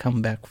be able to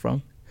come back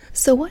from.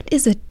 So what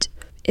is it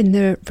in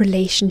the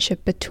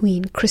relationship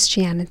between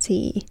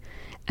Christianity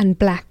and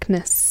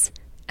blackness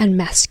and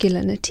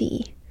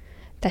masculinity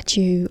that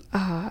you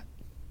are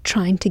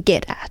trying to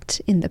get at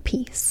in the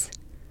piece?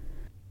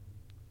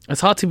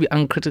 It's hard to be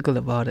uncritical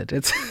about it.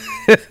 It's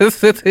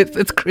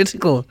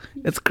critical.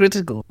 It's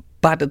critical.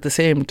 But at the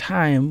same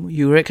time,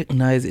 you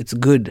recognize it's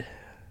good.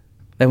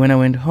 Like when I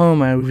went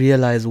home, I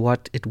realized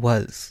what it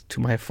was to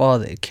my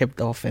father. It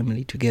kept our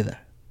family together.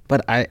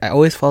 But I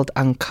always felt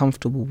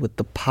uncomfortable with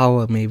the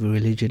power maybe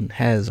religion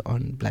has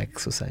on black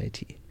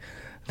society.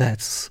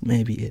 That's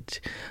maybe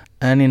it.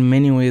 And in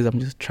many ways, I'm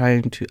just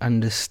trying to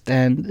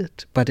understand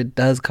it, but it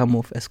does come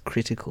off as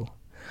critical.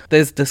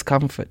 There's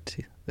discomfort.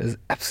 There's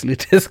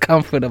absolute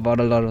discomfort about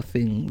a lot of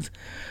things.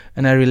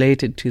 And I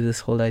related to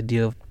this whole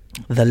idea of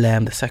the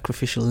lamb, the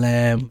sacrificial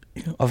lamb.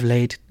 Of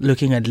late,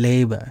 looking at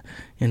labor,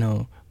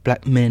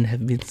 black men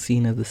have been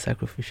seen as the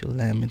sacrificial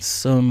lamb in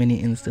so many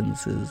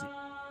instances.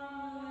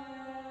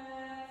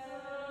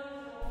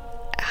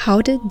 How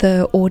did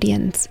the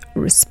audience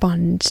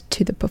respond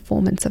to the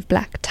performance of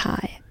Black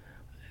Tie?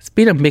 It's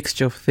been a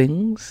mixture of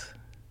things.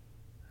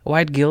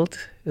 White guilt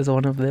is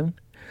one of them.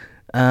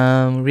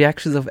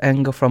 Reactions of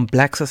anger from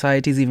black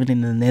societies, even in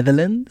the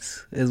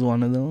Netherlands, is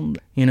one of them.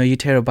 You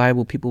tear a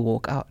Bible, people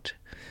walk out.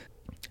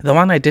 The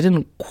one I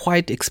didn't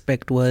quite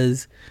expect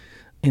was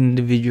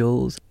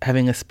individuals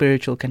having a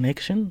spiritual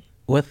connection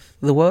with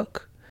the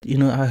work.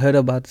 I heard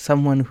about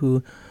someone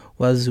who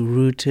was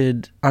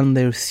rooted on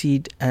their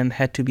seat and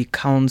had to be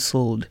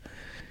counseled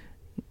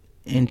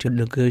into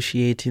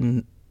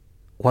negotiating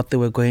what they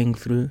were going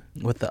through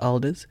with the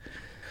elders.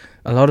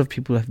 A lot of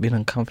people have been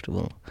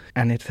uncomfortable,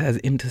 and it has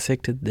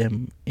intersected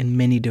them in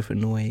many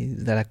different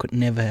ways that I could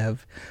never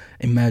have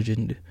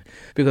imagined.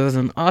 Because as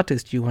an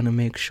artist, you want to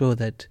make sure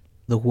that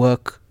the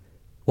work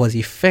was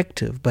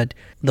effective, but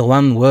the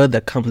one word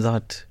that comes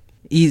out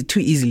too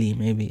easily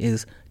maybe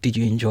is, did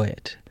you enjoy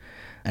it?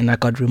 And I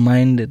got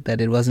reminded that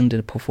it wasn't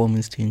a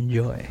performance to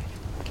enjoy.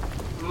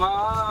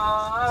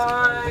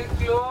 My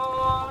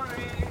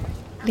glory.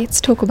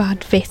 Let's talk about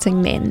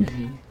vetting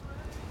men.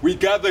 We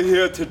gather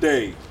here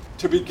today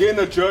to begin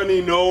a journey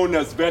known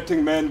as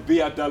Vetting Men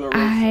Via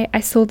Dolorosa. I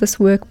saw this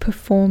work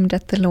performed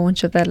at the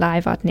launch of the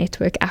Live Art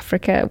Network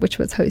Africa, which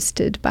was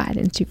hosted by the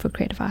Institute for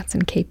Creative Arts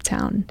in Cape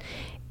Town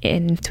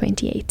in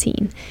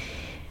 2018.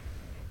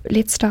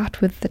 Let's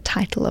start with the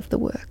title of the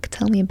work.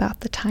 Tell me about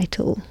the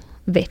title,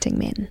 Vetting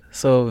Men.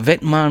 So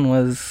Vetman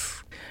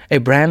was a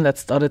brand that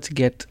started to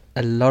get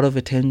a lot of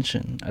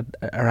attention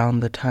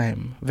around the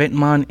time.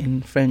 Vetman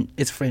in French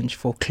is French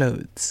for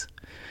clothes.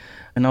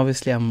 And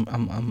obviously I'm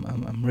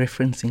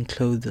referencing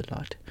clothes a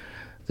lot.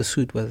 The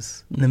suit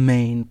was the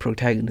main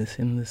protagonist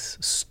in this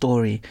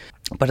story.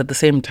 But at the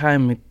same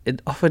time,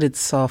 it offered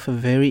itself a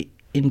very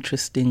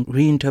interesting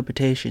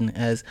reinterpretation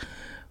as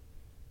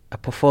a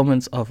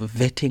performance of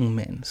vetting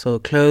men. So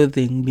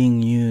clothing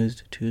being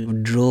used to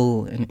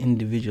drill an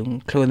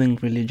individual, clothing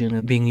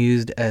religion being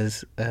used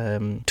as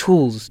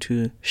tools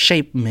to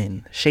shape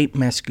men, shape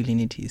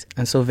masculinities.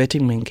 And so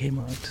vetting men came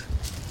out.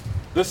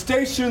 The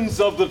Stations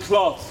of the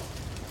Cloth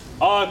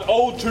are an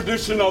old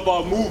tradition of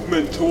our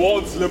movement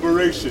towards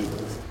liberation,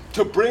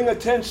 to bring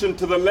attention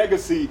to the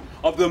legacy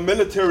of the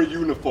military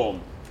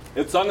uniform,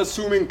 its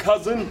unassuming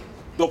cousin,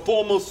 the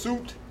formal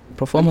suit.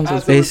 Performance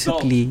was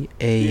basically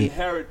a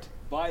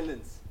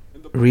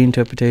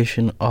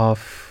reinterpretation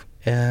of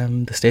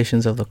the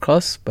Stations of the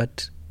Cross,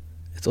 but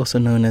it's also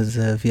known as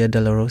Via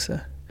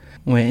Dolorosa,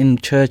 where in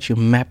church you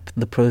map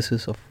the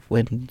process of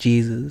when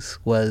Jesus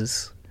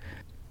was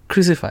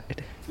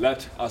crucified.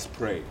 Let us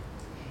pray.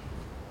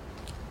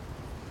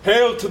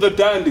 Hail to the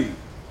dandy,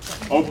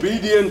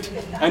 obedient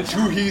and to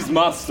his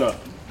master.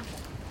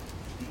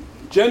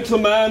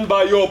 Gentleman,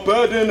 by your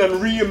burden and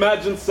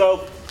reimagined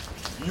self,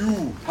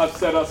 you have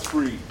set us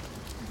free.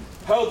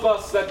 Help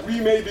us that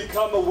we may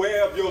become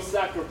aware of your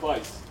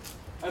sacrifice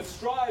and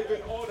strive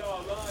in order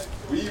our lives.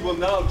 We will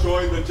now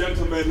join the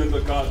gentlemen in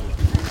the garden.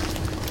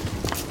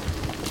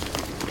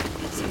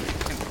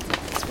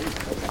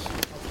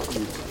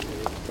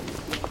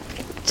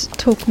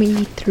 Talk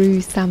me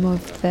through some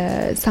of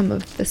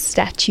the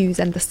statues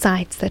and the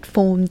sites that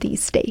formed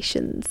these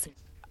stations.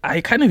 I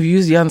kind of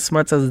used Jan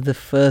Smuts as the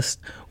first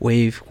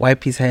wave,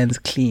 wipe his hands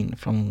clean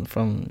from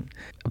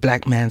a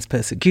black man's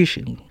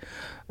persecution.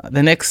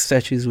 The next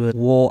statues were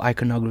war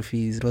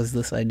iconographies. It was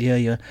this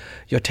idea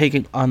you're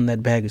taking on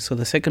that baggage. So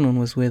the second one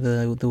was where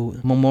the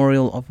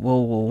memorial of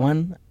World War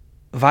I.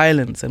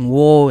 Violence and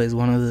war is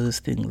one of those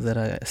things that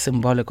are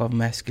symbolic of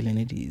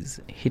masculinities.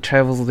 He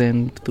travels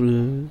then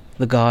through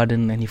the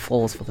garden and he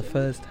falls for the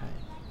first time.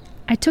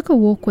 I took a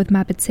walk with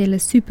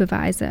Mabitsela's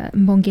supervisor,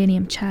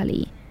 Mbongeni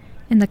Mchali,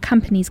 in the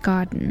company's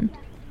garden,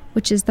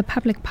 which is the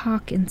public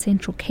park in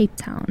central Cape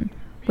Town,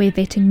 where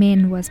Vetting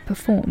Men was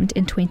performed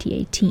in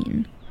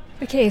 2018.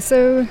 Okay,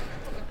 so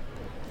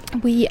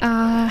we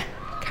are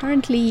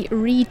currently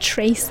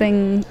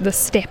retracing the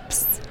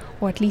steps,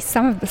 or at least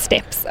some of the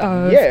steps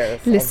of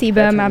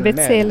Lesiba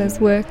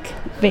Mabitsela's work,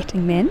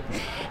 Vetting Men.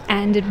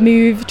 And it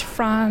moved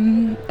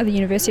from the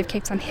University of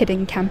Cape Town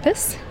Hidding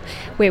campus,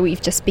 where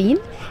we've just been,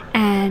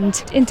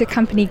 and into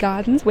Company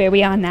Gardens, where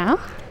we are now.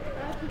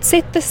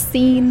 Set the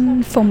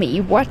scene for me.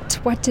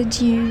 What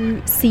did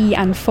you see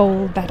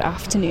unfold that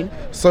afternoon?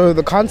 So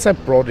the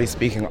concept, broadly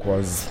speaking,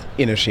 was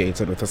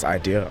initiated with this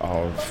idea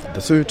of the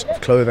suit, of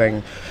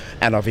clothing,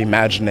 and of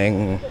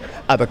imagining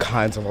other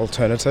kinds of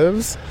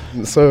alternatives.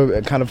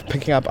 So kind of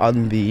picking up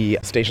on the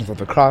Stations of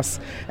the Cross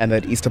and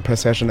that Easter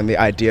procession and the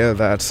idea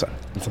that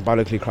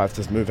symbolically Christ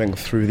is moving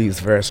through these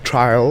various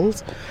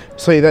trials.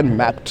 So he then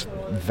mapped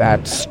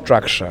that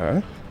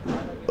structure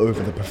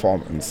over the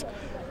performance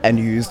and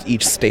used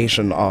each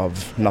station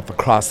of, not the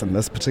cross in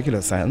this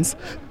particular sense,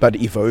 but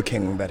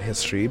evoking that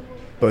history,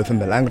 both in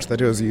the language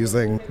that he was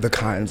using, the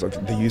kinds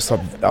of the use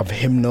of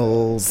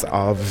hymnals,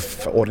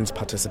 of audience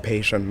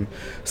participation,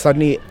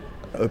 suddenly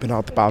opened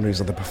out the boundaries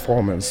of the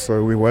performance.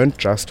 So we weren't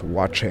just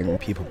watching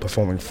people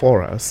performing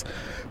for us,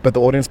 but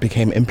the audience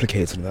became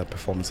implicated in that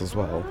performance as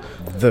well.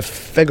 The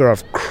figure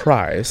of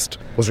Christ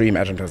was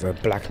reimagined as a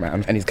black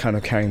man, and he's kind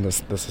of carrying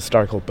this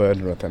historical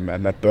burden with him,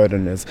 and that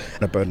burden is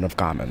a burden of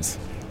garments.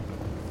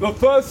 The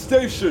first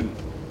station.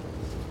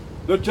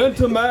 The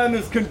gentleman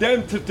is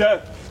condemned to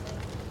death.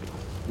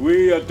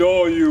 We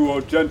adore you,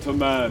 O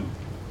gentleman,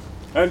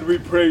 and we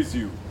praise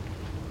you.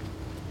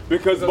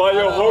 Because by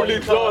your holy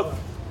cloth,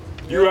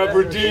 you have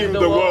redeemed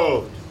the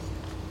world.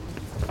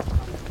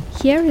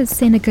 Here is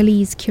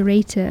Senegalese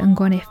curator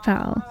Ngone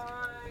Fall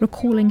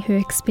recalling her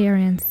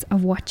experience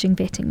of watching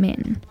Vetting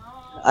Men.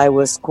 I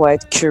was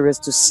quite curious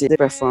to see the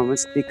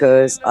performance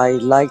because I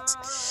liked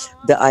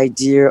the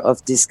idea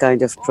of this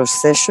kind of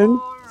procession.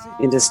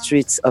 in the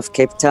streets of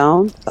Cape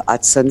Town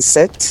at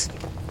sunset.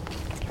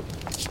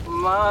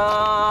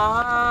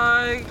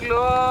 My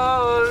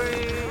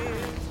glory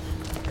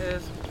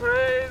is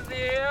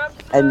praising.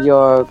 And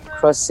you're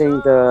crossing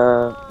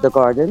the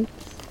garden,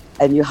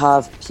 and you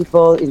have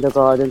people in the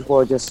garden who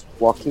are just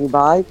walking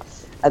by,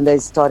 and they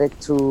started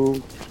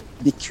to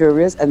be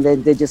curious, and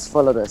then they just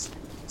followed us.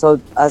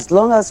 So as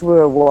long as we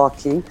were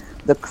walking,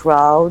 the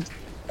crowd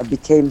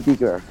became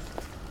bigger.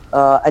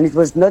 And it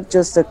was not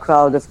just a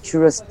crowd of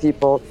curious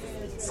people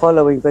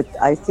following, but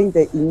I think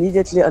they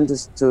immediately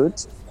understood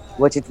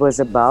what it was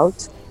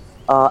about.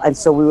 And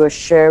so we were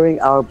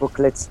sharing our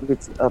booklets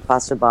with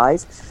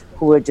passerbys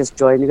who were just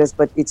joining us.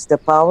 But it's the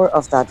power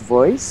of that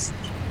voice.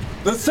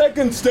 The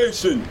second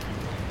station.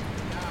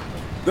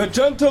 The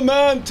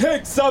gentleman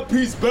takes up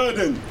his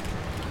burden.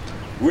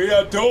 We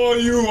adore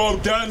you, O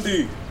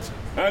dandy,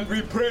 and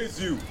we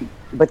praise you.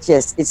 But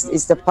yes,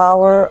 it's the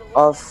power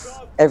of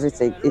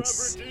everything.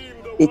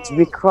 It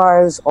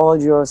requires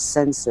all your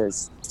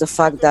senses. The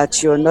fact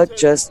that you're not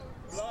just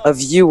a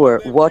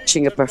viewer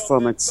watching a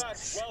performance,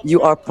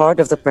 you are part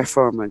of the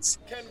performance,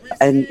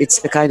 and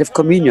it's a kind of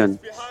communion.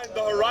 Behind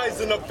the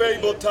horizon of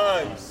fabled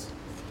times,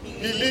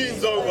 he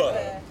leans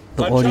over.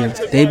 The audience,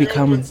 they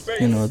become,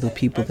 the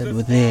people that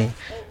were there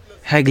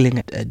haggling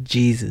at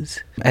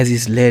Jesus as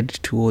he's led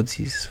towards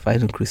his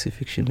final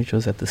crucifixion, which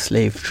was at the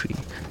slave tree,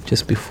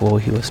 just before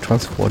he was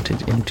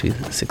transported into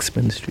the sixth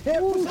ministry.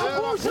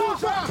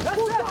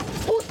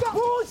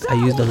 I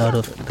used a lot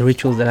of the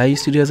rituals that I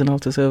used to do as an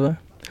altar server,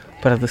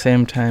 but at the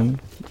same time,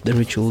 the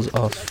rituals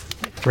of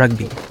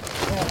rugby.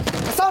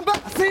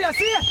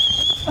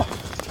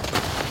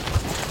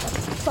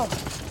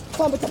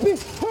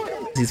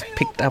 He's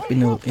picked up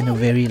in a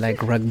very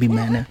rugby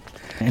manner,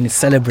 and it's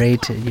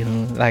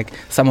celebrated, like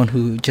someone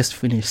who just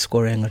finished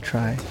scoring a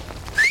try.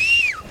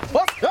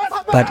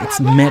 But it's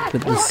met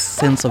with this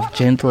sense of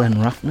gentle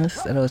and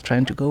roughness that I was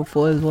trying to go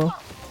for as well,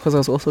 because I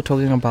was also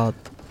talking about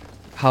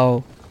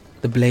how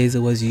the blazer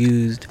was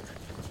used,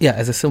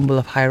 as a symbol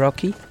of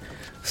hierarchy.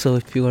 So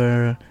if you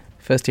were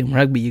first team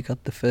rugby, you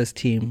got the first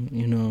team,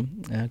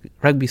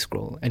 rugby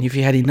scroll. And if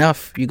you had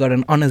enough, you got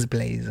an honours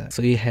blazer.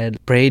 So you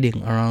had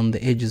braiding around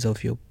the edges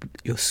of your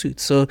suit.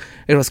 So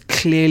it was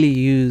clearly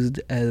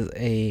used as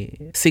a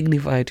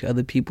signifier to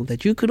other people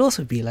that you could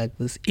also be like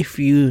this if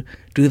you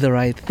do the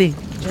right thing.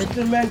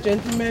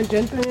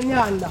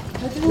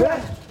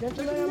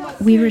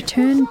 We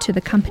returned to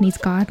the company's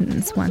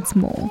gardens once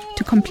more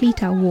to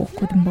complete our walk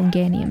with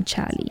Mbongeni and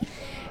Charlie.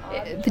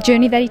 The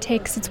journey that he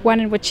takes, it's one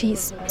in which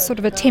he's sort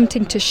of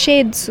attempting to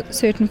shed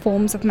certain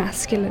forms of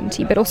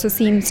masculinity, but also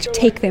seems to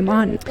take them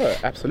on. Oh,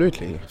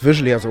 absolutely.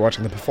 Visually, as we're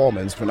watching the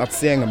performance, we're not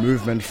seeing a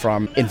movement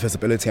from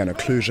invisibility and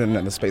occlusion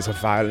and the space of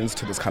violence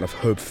to this kind of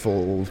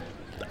hopeful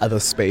other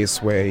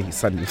space where he's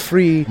suddenly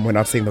free. We're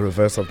not seeing the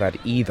reverse of that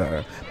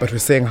either, but we're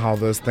seeing how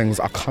those things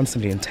are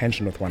constantly in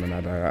tension with one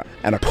another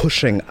and are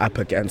pushing up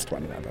against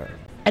one another.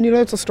 And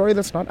it's a story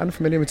that's not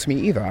unfamiliar to me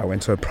either. I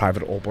went to a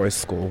private all-boys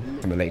school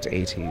in the late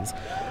 80s.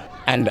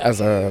 And as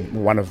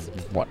one of,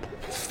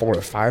 4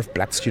 or 5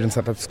 black students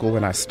at that school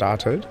when I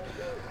started,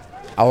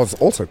 I was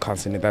also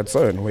constantly in that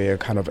zone where you're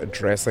kind of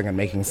addressing and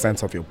making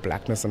sense of your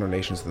blackness in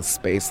relation to the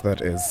space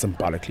that is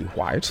symbolically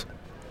white.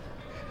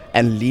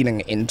 And leaning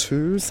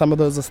into some of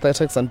those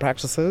aesthetics and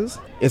practices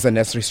is a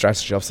necessary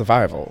strategy of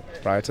survival,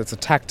 right? It's a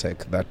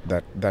tactic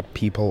that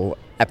people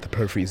at the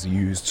peripheries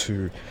use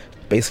to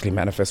basically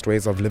manifest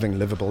ways of living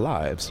livable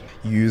lives,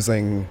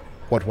 using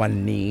what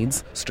one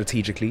needs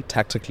strategically,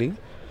 tactically,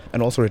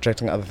 and also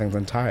rejecting other things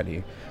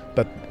entirely.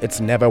 But it's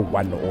never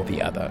one or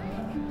the other.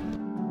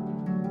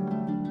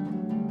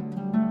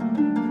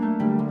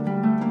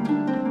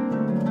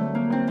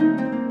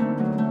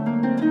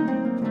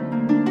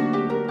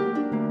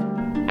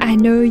 I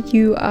know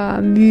you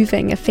are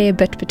moving a fair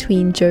bit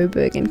between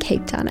Joburg and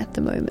Cape Town at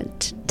the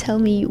moment. Tell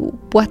me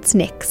what's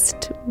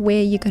next,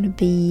 where you're going to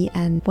be,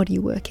 and what are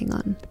you working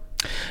on?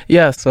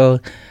 Yeah, so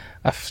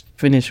I've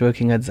finished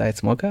working at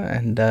Zeitsmoker,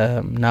 and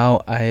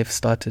now I've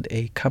started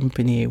a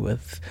company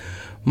with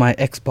my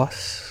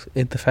ex-boss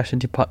in the fashion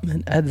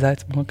department at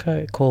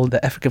Zeitsmoker called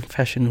the African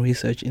Fashion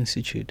Research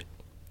Institute.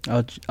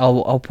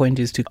 Our point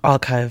is to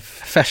archive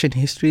fashion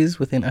histories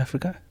within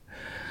Africa,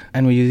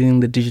 and we're using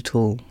the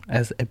digital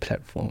as a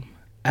platform.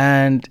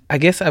 And I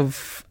guess I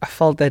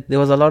felt that there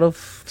was a lot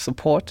of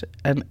support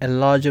and a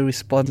larger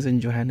response in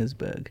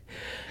Johannesburg.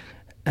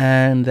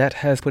 And that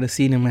has put a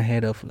scene in my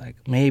head of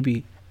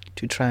maybe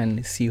to try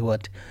and see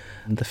what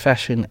the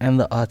fashion and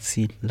the art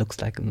scene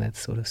looks like in that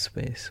sort of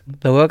space.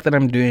 The work that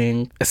I'm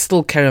doing is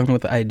still carrying on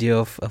with the idea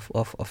of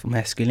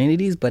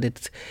masculinities, but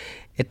it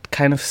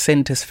kind of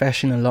centers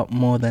fashion a lot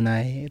more than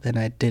I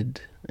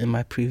did in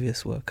my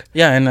previous work.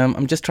 Yeah, and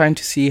I'm just trying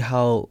to see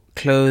how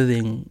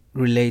clothing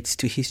relates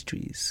to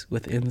histories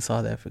within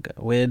South Africa.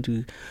 Where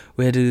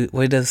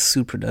does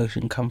suit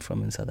production come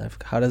from in South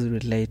Africa? How does it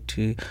relate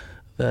to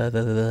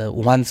the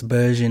once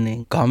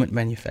burgeoning garment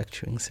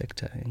manufacturing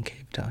sector in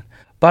Cape Town?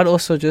 But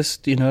also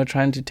just,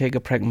 trying to take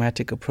a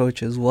pragmatic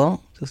approach as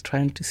well. Just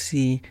trying to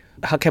see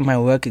how can my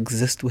work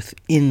exist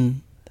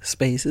within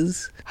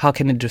spaces? How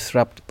can it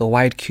disrupt the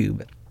white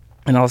cube?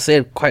 And I'll say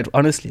it quite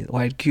honestly, the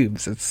white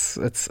cubes, it's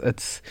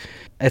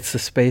a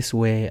space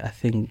where I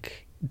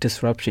think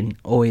disruption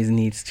always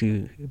needs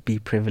to be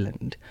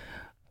prevalent.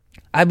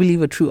 I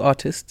believe a true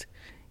artist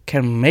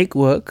can make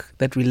work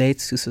that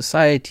relates to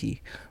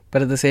society,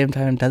 but at the same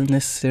time doesn't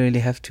necessarily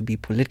have to be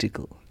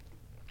political.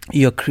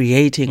 You're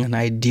creating an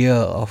idea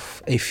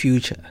of a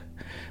future,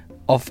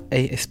 of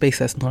a space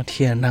that's not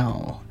here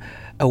now,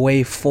 a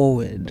way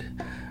forward.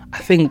 I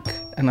think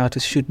an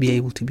artist should be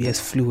able to be as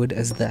fluid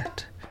as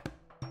that.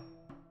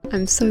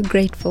 I'm so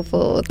grateful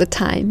for the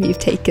time you've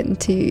taken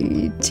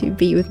to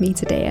be with me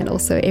today, and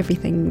also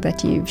everything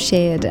that you've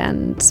shared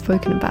and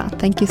spoken about.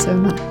 Thank you so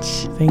much.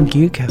 Thank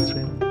you,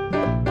 Catherine.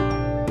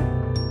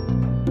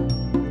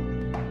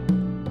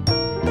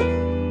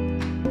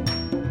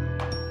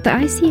 The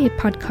ICA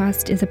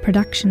podcast is a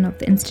production of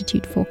the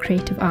Institute for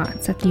Creative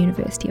Arts at the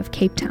University of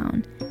Cape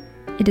Town.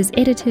 It is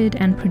edited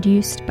and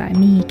produced by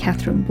me,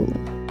 Catherine Bull.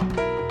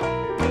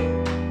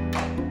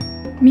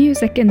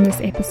 Music in this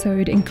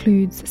episode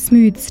includes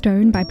Smooth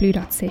Stone by Blue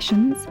Dot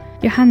Sessions,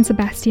 Johann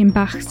Sebastian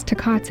Bach's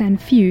Toccata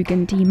and Fugue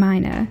in D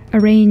minor,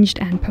 arranged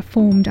and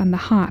performed on the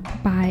harp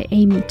by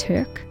Amy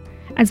Turk,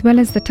 as well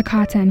as the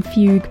Toccata and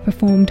Fugue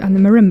performed on the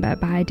marimba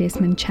by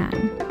Desmond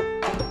Chan.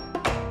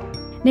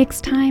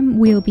 Next time,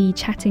 we'll be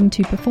chatting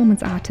to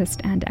performance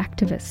artist and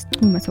activist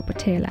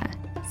Mabitsela.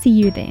 See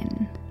you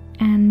then,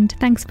 and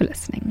thanks for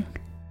listening.